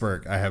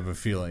iceberg, I have a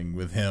feeling,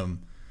 with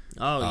him.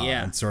 Oh,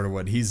 yeah. And sort of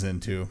what he's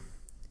into.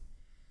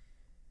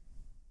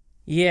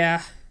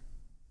 Yeah.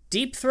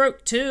 Deep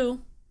Throat,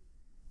 too.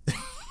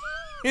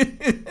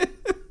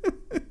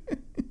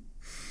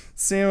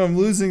 Sam, I'm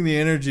losing the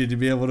energy to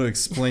be able to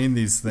explain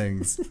these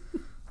things.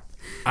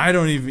 I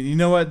don't even... You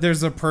know what?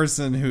 There's a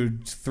person who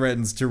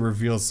threatens to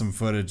reveal some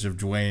footage of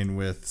Dwayne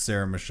with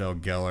Sarah Michelle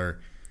Gellar.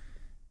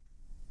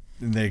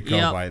 And they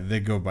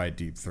go by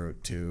Deep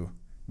Throat too,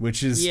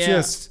 which is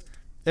just,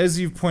 as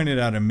you've pointed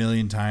out a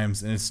million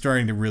times, and it's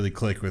starting to really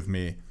click with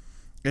me.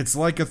 It's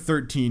like a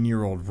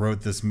 13-year-old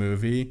wrote this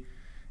movie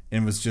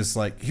and was just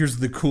like, here's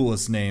the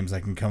coolest names I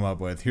can come up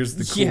with. Here's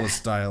the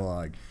coolest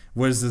dialogue.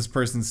 What is this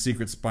person's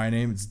secret spy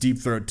name? It's Deep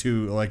Throat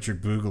 2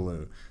 Electric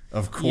Boogaloo.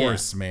 Of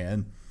course,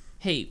 man.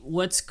 Hey,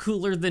 what's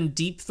cooler than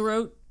Deep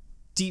Throat?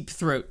 Deep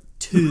Throat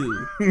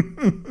 2.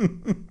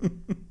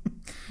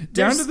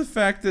 Down to the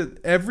fact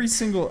that every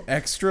single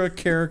extra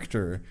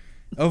character,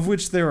 of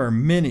which there are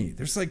many,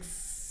 there's like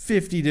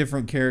 50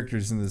 different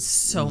characters in this.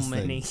 So this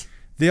many. Thing.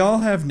 They all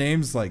have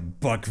names like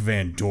Buck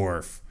Van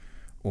Dorf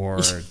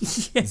or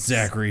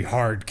Zachary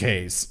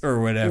Hardcase or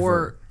whatever.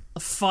 Or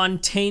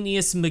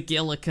Fontanius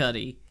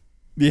McGillicuddy.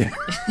 Yeah.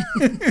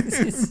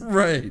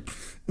 Right.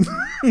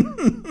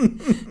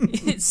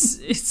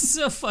 It's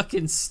so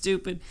fucking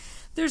stupid.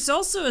 There's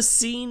also a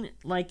scene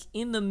like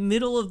in the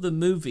middle of the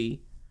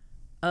movie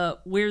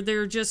where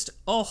there are just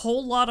a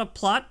whole lot of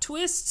plot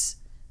twists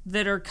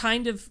that are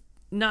kind of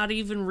not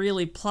even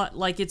really plot,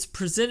 like it's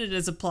presented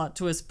as a plot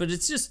twist, but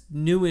it's just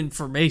new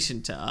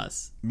information to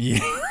us. Yeah.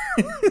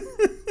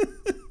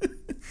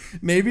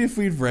 Maybe if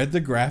we'd read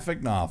the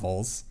graphic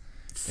novels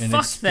and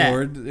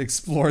explored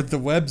the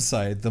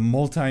website, the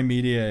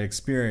multimedia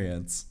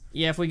experience.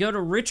 Yeah, if we go to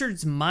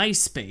Richard's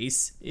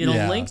MySpace,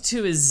 it'll link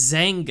to his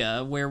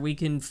Zanga, where we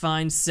can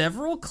find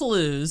several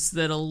clues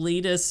that'll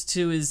lead us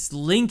to his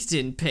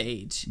LinkedIn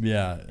page.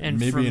 Yeah, and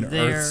maybe an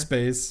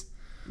Earthspace.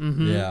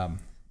 Mm-hmm, yeah.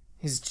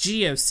 His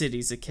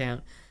GeoCities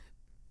account.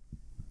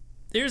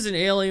 There's an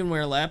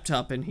Alienware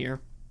laptop in here.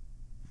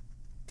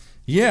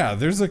 Yeah,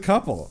 there's a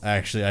couple,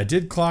 actually. I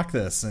did clock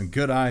this, and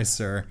good eye,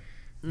 sir,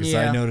 because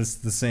I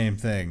noticed the same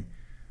thing.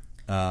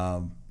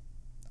 I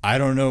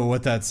don't know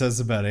what that says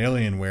about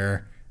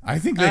Alienware. I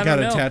think they got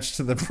attached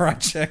to the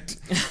project.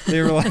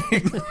 They were like,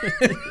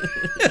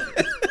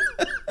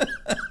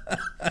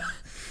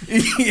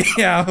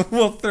 yeah,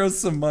 we'll throw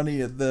some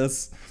money at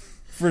this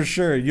for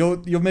sure.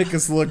 You'll make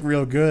us look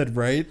real good,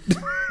 right?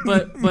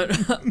 But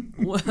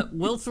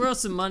we'll throw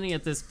some money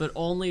at this, but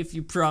only if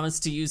you promise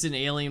to use an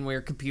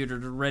Alienware computer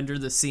to render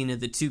the scene of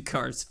the two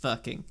cars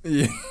fucking.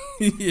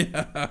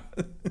 Yeah.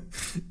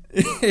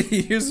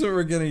 Here's what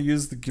we're gonna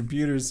use the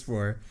computers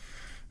for.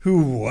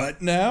 Who?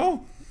 What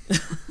now?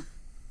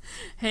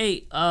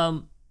 Hey,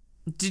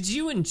 did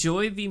you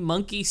enjoy the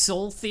monkey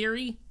soul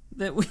theory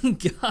that we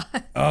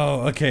got?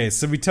 Oh, okay.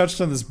 So we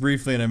touched on this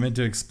briefly, and I meant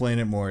to explain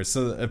it more.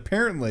 So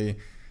apparently,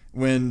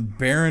 when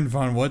Baron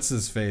von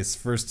What's-His-Face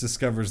first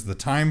discovers the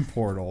time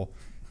portal,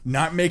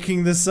 not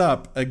making this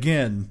up,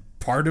 again,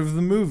 part of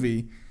the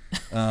movie,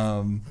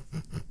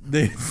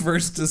 they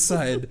first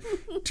decide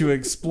to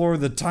explore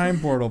the time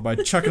portal by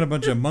chucking a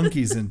bunch of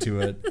monkeys into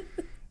it.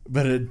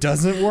 But it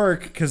doesn't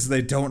work because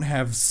they don't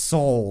have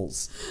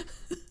souls.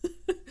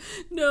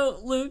 No,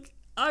 Luke,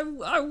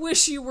 I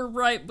wish you were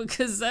right,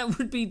 because that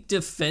would be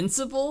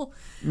defensible.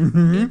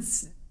 Mm-hmm.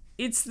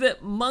 It's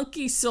that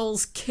monkey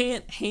souls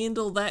can't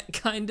handle that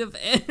kind of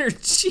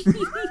energy.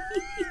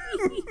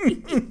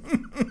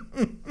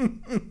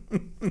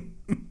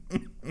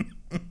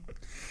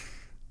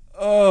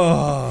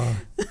 Oh.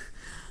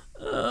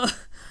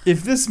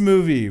 If this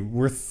movie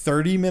were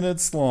 30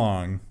 minutes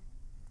long,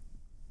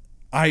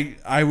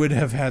 I would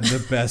have had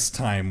the best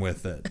time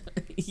with it.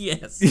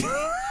 Yes.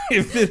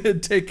 If it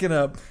had taken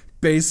up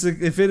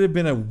if it had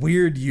been a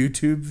weird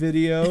YouTube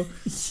video,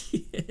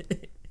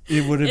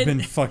 it would have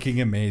been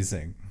fucking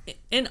amazing.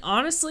 And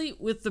honestly,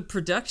 with the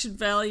production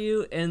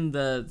value and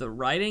the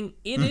writing,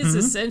 it is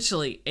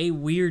essentially a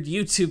weird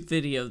YouTube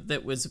video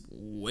that was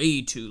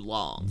way too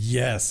long.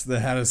 Yes, that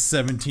had a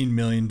 $17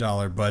 million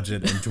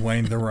budget and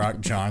Dwayne "The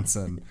Rock"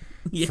 Johnson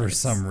for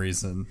some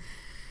reason.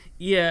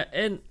 Yeah,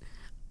 and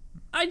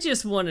I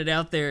just want it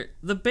out there.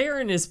 The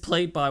Baron is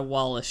played by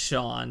Wallace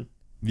Shawn.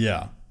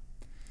 Yeah.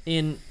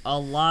 In a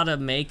lot of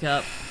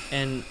makeup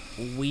and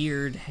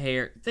weird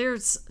hair.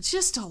 There's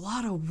just a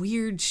lot of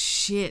weird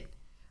shit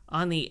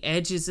on the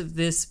edges of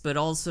this, but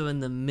also in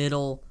the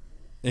middle.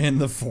 In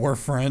the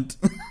forefront.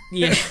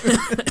 Yeah.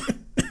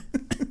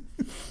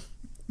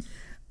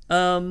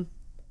 I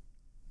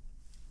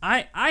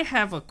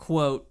have a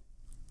quote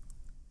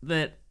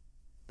that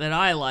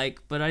I like,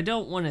 but I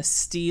don't want to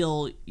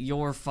steal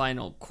your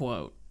final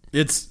quote.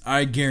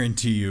 I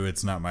guarantee you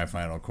it's not my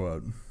final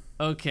quote.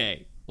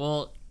 Okay.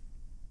 Well,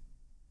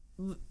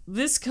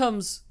 this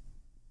comes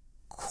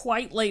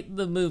quite late in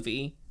the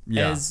movie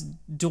as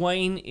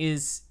Dwayne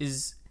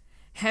is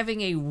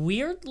having a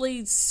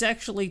weirdly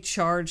sexually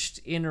charged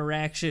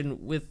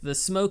interaction with the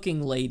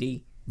smoking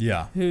lady.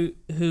 Yeah.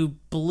 Who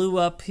blew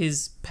up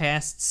his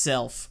past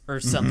self or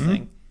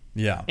something.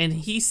 Yeah. And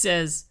he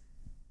says,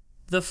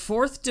 "The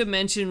fourth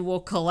dimension will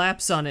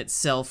collapse on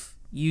itself,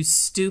 you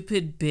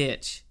stupid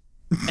bitch."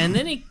 And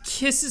then he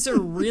kisses her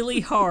really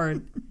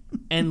hard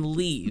and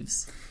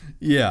leaves.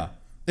 Yeah.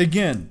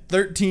 Again,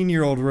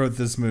 13-year-old wrote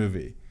this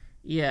movie.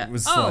 Yeah. It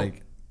was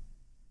like...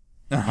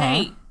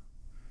 Hey,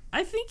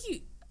 I think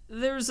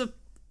there's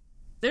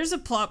there's a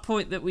plot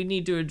point that we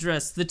need to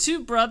address. The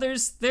two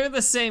brothers, they're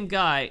the same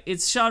guy.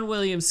 It's Sean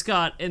William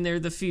Scott, and they're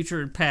the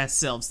future and past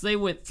selves. They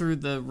went through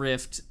the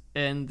rift,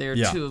 and there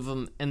are two of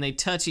them, and they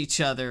touch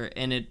each other,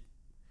 and it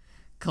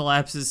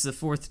collapses the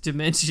fourth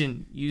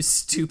dimension, you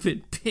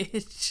stupid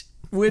bitch.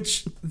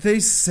 Which they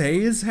say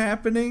is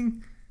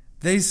happening.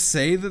 They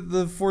say that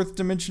the fourth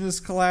dimension is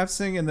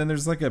collapsing, and then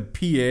there's like a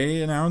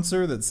PA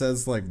announcer that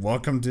says, like,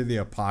 welcome to the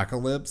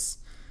apocalypse,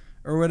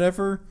 or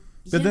whatever.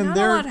 But then not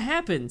a lot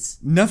happens.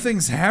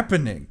 Nothing's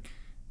happening.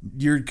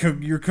 You're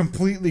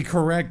completely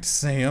correct,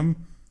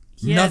 Sam.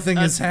 Yeah, Nothing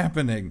is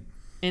happening.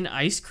 An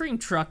ice cream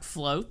truck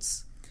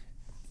floats.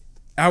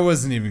 I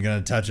wasn't even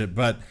going to touch it,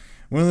 but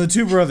when the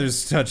two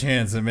brothers touch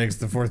hands, it makes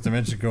the fourth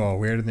dimension go all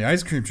weird, and the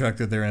ice cream truck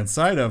that they're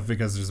inside of,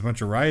 because there's a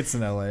bunch of riots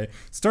in LA,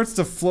 starts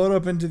to float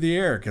up into the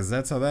air, because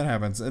that's how that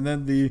happens. And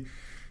then the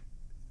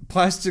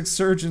plastic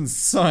surgeon's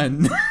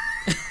son...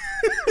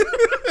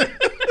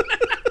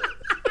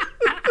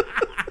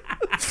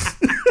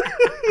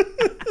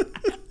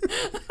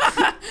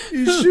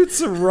 he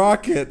shoots a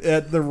rocket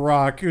at the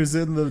Rock, who's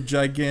in the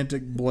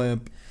gigantic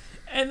blimp.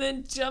 And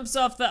then jumps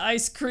off the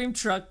ice cream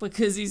truck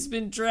because he's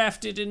been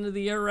drafted into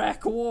the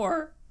Iraq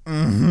War.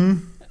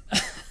 Mm-hmm.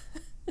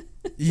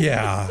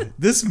 Yeah.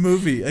 This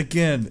movie,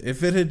 again,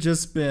 if it had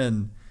just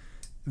been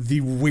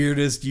the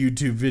weirdest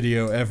YouTube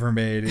video ever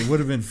made, it would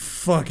have been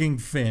fucking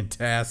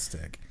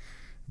fantastic.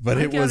 But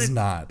it was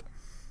not.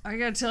 I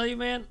gotta tell you,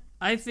 man,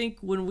 I think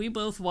when we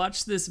both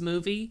watched this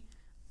movie,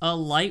 a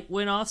light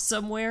went off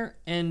somewhere,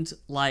 and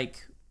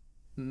like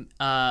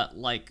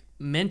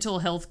mental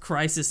health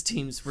crisis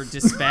teams were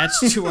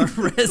dispatched to our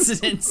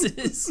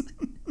residences.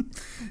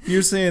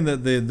 You're saying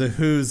that the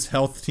Who's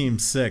Health Team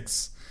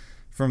 6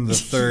 from the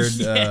third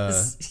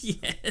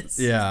yes.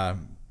 Yeah,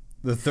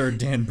 the third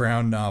Dan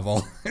Brown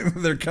novel.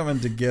 They're coming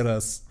to get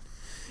us.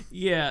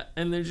 Yeah,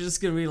 and they're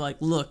just gonna be like,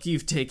 look,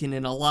 you've taken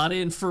in a lot of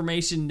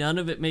information, none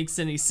of it makes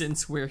any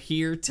sense, we're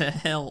here to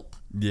help.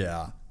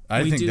 Yeah.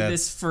 We do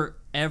this for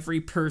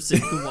every person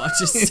who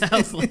watches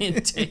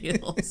Southland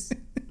Tales.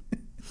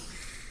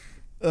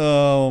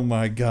 Oh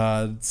my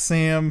God.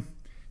 Sam,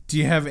 do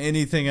you have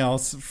anything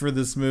else for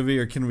this movie,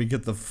 or can we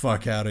get the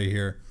fuck out of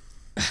here?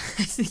 I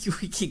think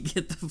we can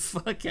get the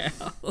fuck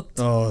out.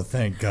 Oh,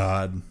 thank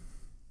God.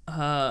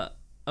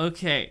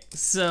 Okay,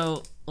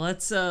 so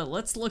let's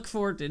look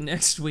forward to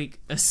next week,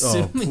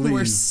 assuming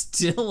we're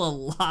still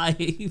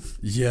alive.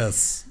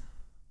 Yes.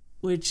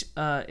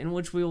 In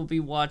which we will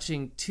be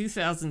watching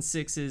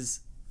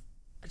 2006's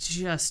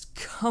just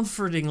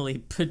comfortingly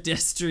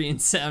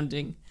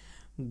pedestrian-sounding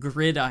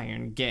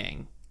Gridiron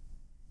Gang.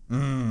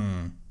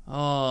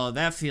 Oh,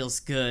 that feels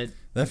good.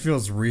 That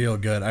feels real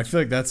good. I feel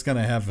like that's going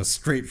to have a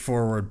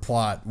straightforward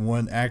plot.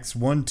 Acts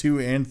 1, 2,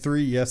 and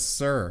 3, yes,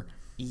 sir.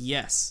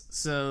 Yes.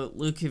 So,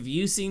 Luke, have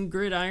you seen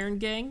Gridiron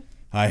Gang?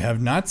 I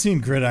have not seen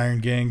Gridiron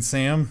Gang,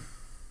 Sam.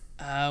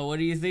 What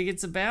do you think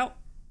it's about?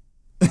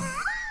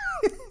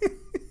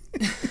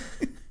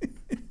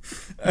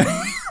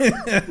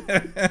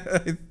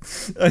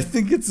 I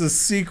think it's a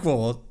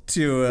sequel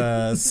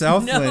to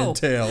Southland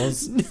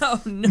Tales.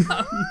 No.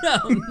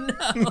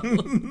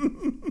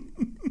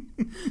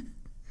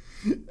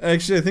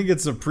 Actually, I think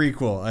it's a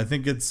prequel. I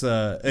think it's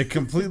a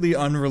completely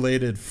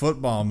unrelated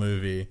football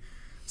movie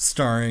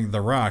starring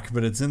The Rock,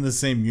 but it's in the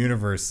same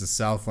universe as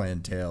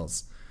Southland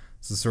Tales.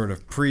 It's a sort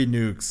of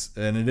pre-nukes,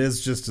 and it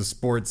is just a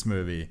sports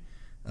movie.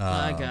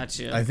 I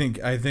gotcha. I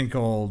think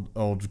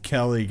old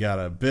Kelly got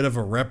a bit of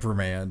a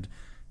reprimand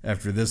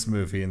after this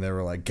movie, and they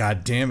were like,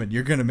 God damn it,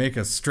 you're going to make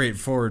a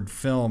straightforward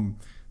film,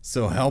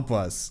 so help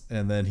us.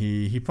 And then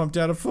he pumped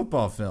out a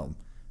football film.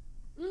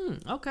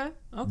 Okay.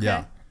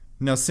 Yeah.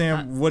 Now,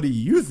 Sam, what do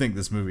you think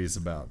this movie is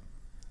about?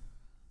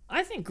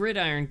 I think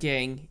Gridiron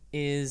Gang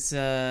is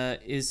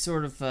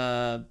sort of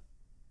an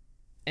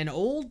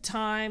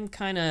old-time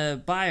kind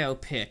of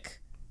biopic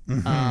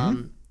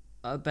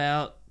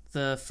about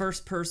the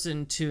first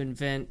person to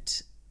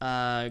invent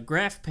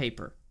graph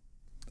paper.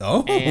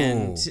 Oh.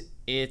 And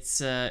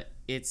it's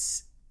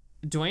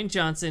Dwayne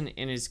Johnson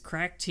and his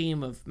crack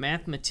team of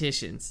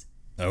mathematicians.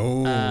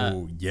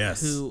 Oh,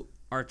 yes. Who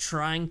are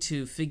trying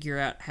to figure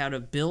out how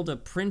to build a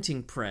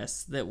printing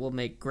press that will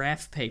make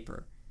graph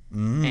paper.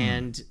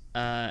 And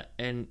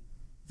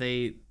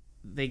they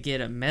get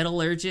a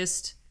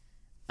metallurgist,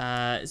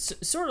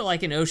 sort of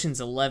like an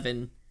Ocean's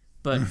 11,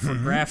 but for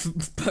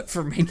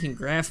making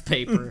graph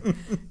paper,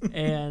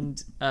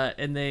 and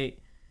they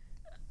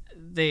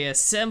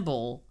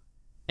assemble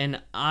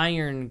an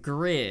iron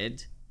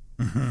grid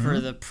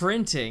for the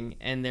printing,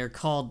 and they're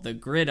called the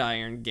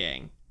Gridiron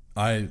Gang.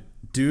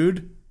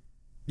 Dude,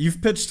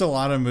 you've pitched a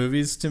lot of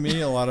movies to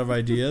me, a lot of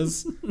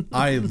ideas.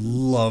 I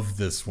love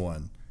this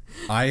one.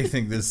 I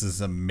think this is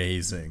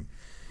amazing.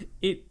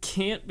 It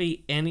can't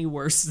be any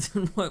worse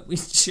than what we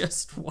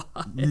just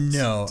watched.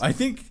 No, I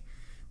think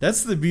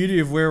that's the beauty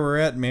of where we're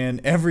at,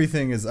 man.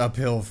 Everything is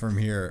uphill from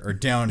here, or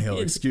downhill,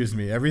 excuse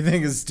me.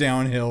 Everything is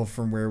downhill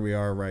from where we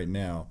are right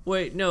now.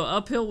 Wait, no,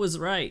 uphill was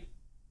right.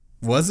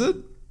 Was it?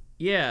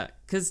 Yeah,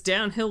 because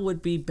downhill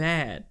would be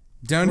bad.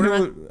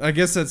 Downhill, I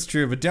guess that's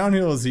true, but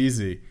downhill is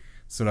easy.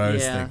 That's what I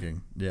was Yeah.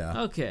 thinking.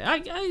 Yeah. Okay.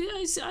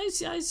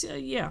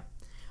 Yeah.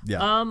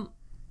 Yeah.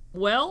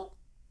 Well,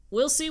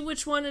 we'll see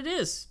which one it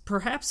is.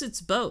 Perhaps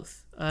it's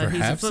both. He's a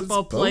Perhaps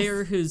football it's both.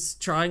 player who's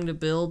trying to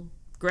build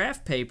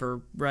graph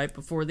paper right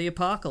before the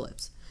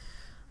apocalypse.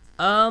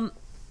 But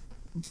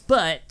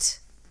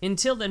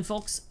until then,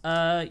 folks,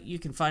 you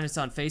can find us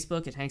on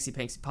Facebook at Hanksy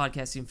Panksy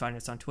Podcast. You can find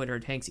us on Twitter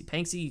at Hanksy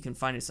Panksy. You can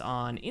find us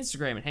on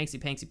Instagram at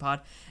Hanksy Panksy Pod.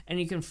 And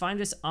you can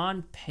find us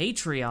on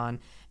Patreon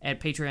at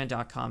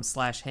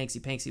patreon.com/Hanksy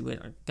Panksy. We've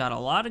got a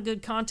lot of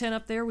good content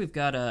up there. We've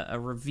got a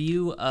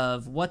review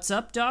of What's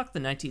Up, Doc,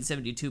 the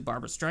 1972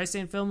 Barbra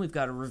Streisand film. We've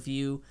got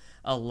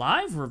a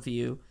live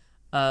review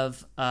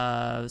of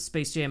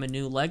Space Jam: A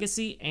New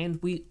Legacy. And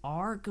we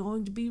are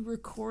going to be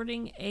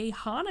recording a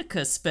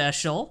Hanukkah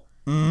special.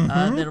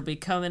 That'll be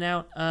coming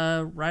out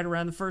right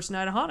around the first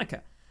night of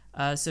Hanukkah.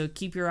 So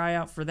keep your eye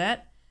out for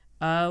that.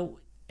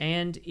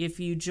 And if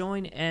you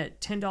join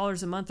at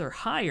 $10 a month or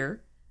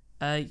higher,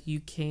 you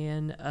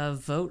can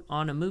vote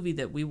on a movie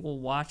that we will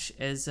watch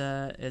as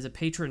a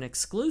patron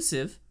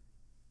exclusive.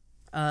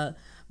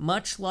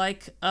 Much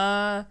like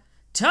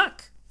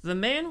Tuck, the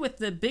man with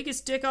the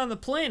biggest dick on the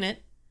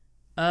planet.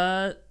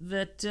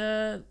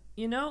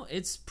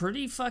 It's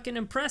pretty fucking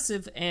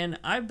impressive. And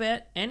I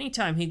bet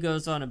anytime he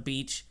goes on a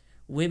beach,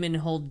 women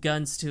hold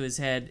guns to his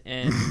head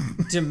and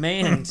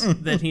demand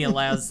that he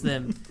allows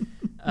them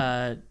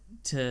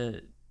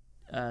to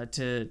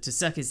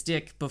suck his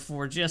dick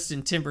before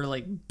Justin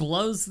Timberlake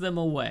blows them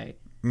away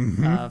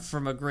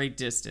from a great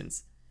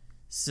distance.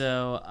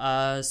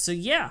 So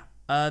yeah,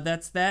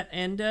 that's that.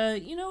 And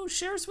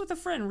share us with a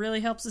friend. Really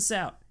helps us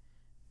out.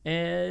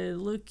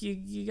 Luke,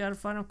 you got a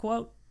final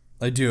quote?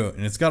 I do,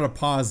 and it's got a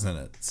pause in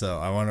it, so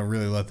I want to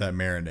really let that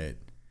marinate.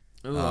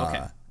 Ooh,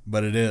 okay.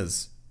 But it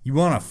is. You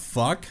want to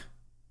fuck?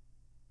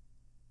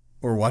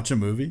 Or watch a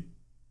movie?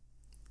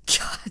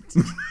 God.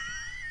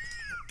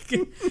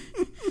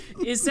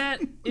 Is that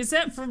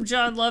from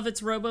John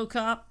Lovett's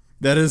RoboCop?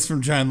 That is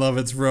from John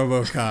Lovett's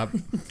RoboCop.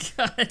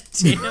 God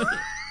damn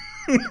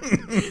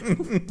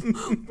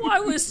it. Why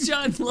was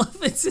John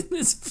Lovett in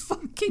this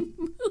fucking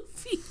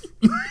movie?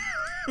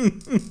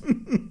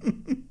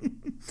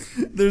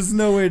 There's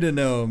no way to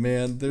know,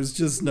 man. There's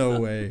just no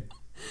way.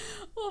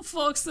 Well,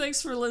 folks, thanks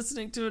for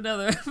listening to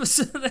another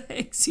episode of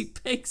Hanksy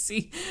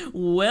Panksy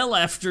well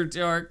after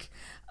dark.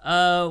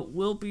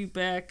 We'll be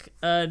back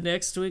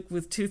next week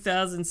with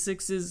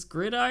 2006's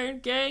Gridiron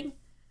Gang.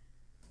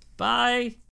 Bye.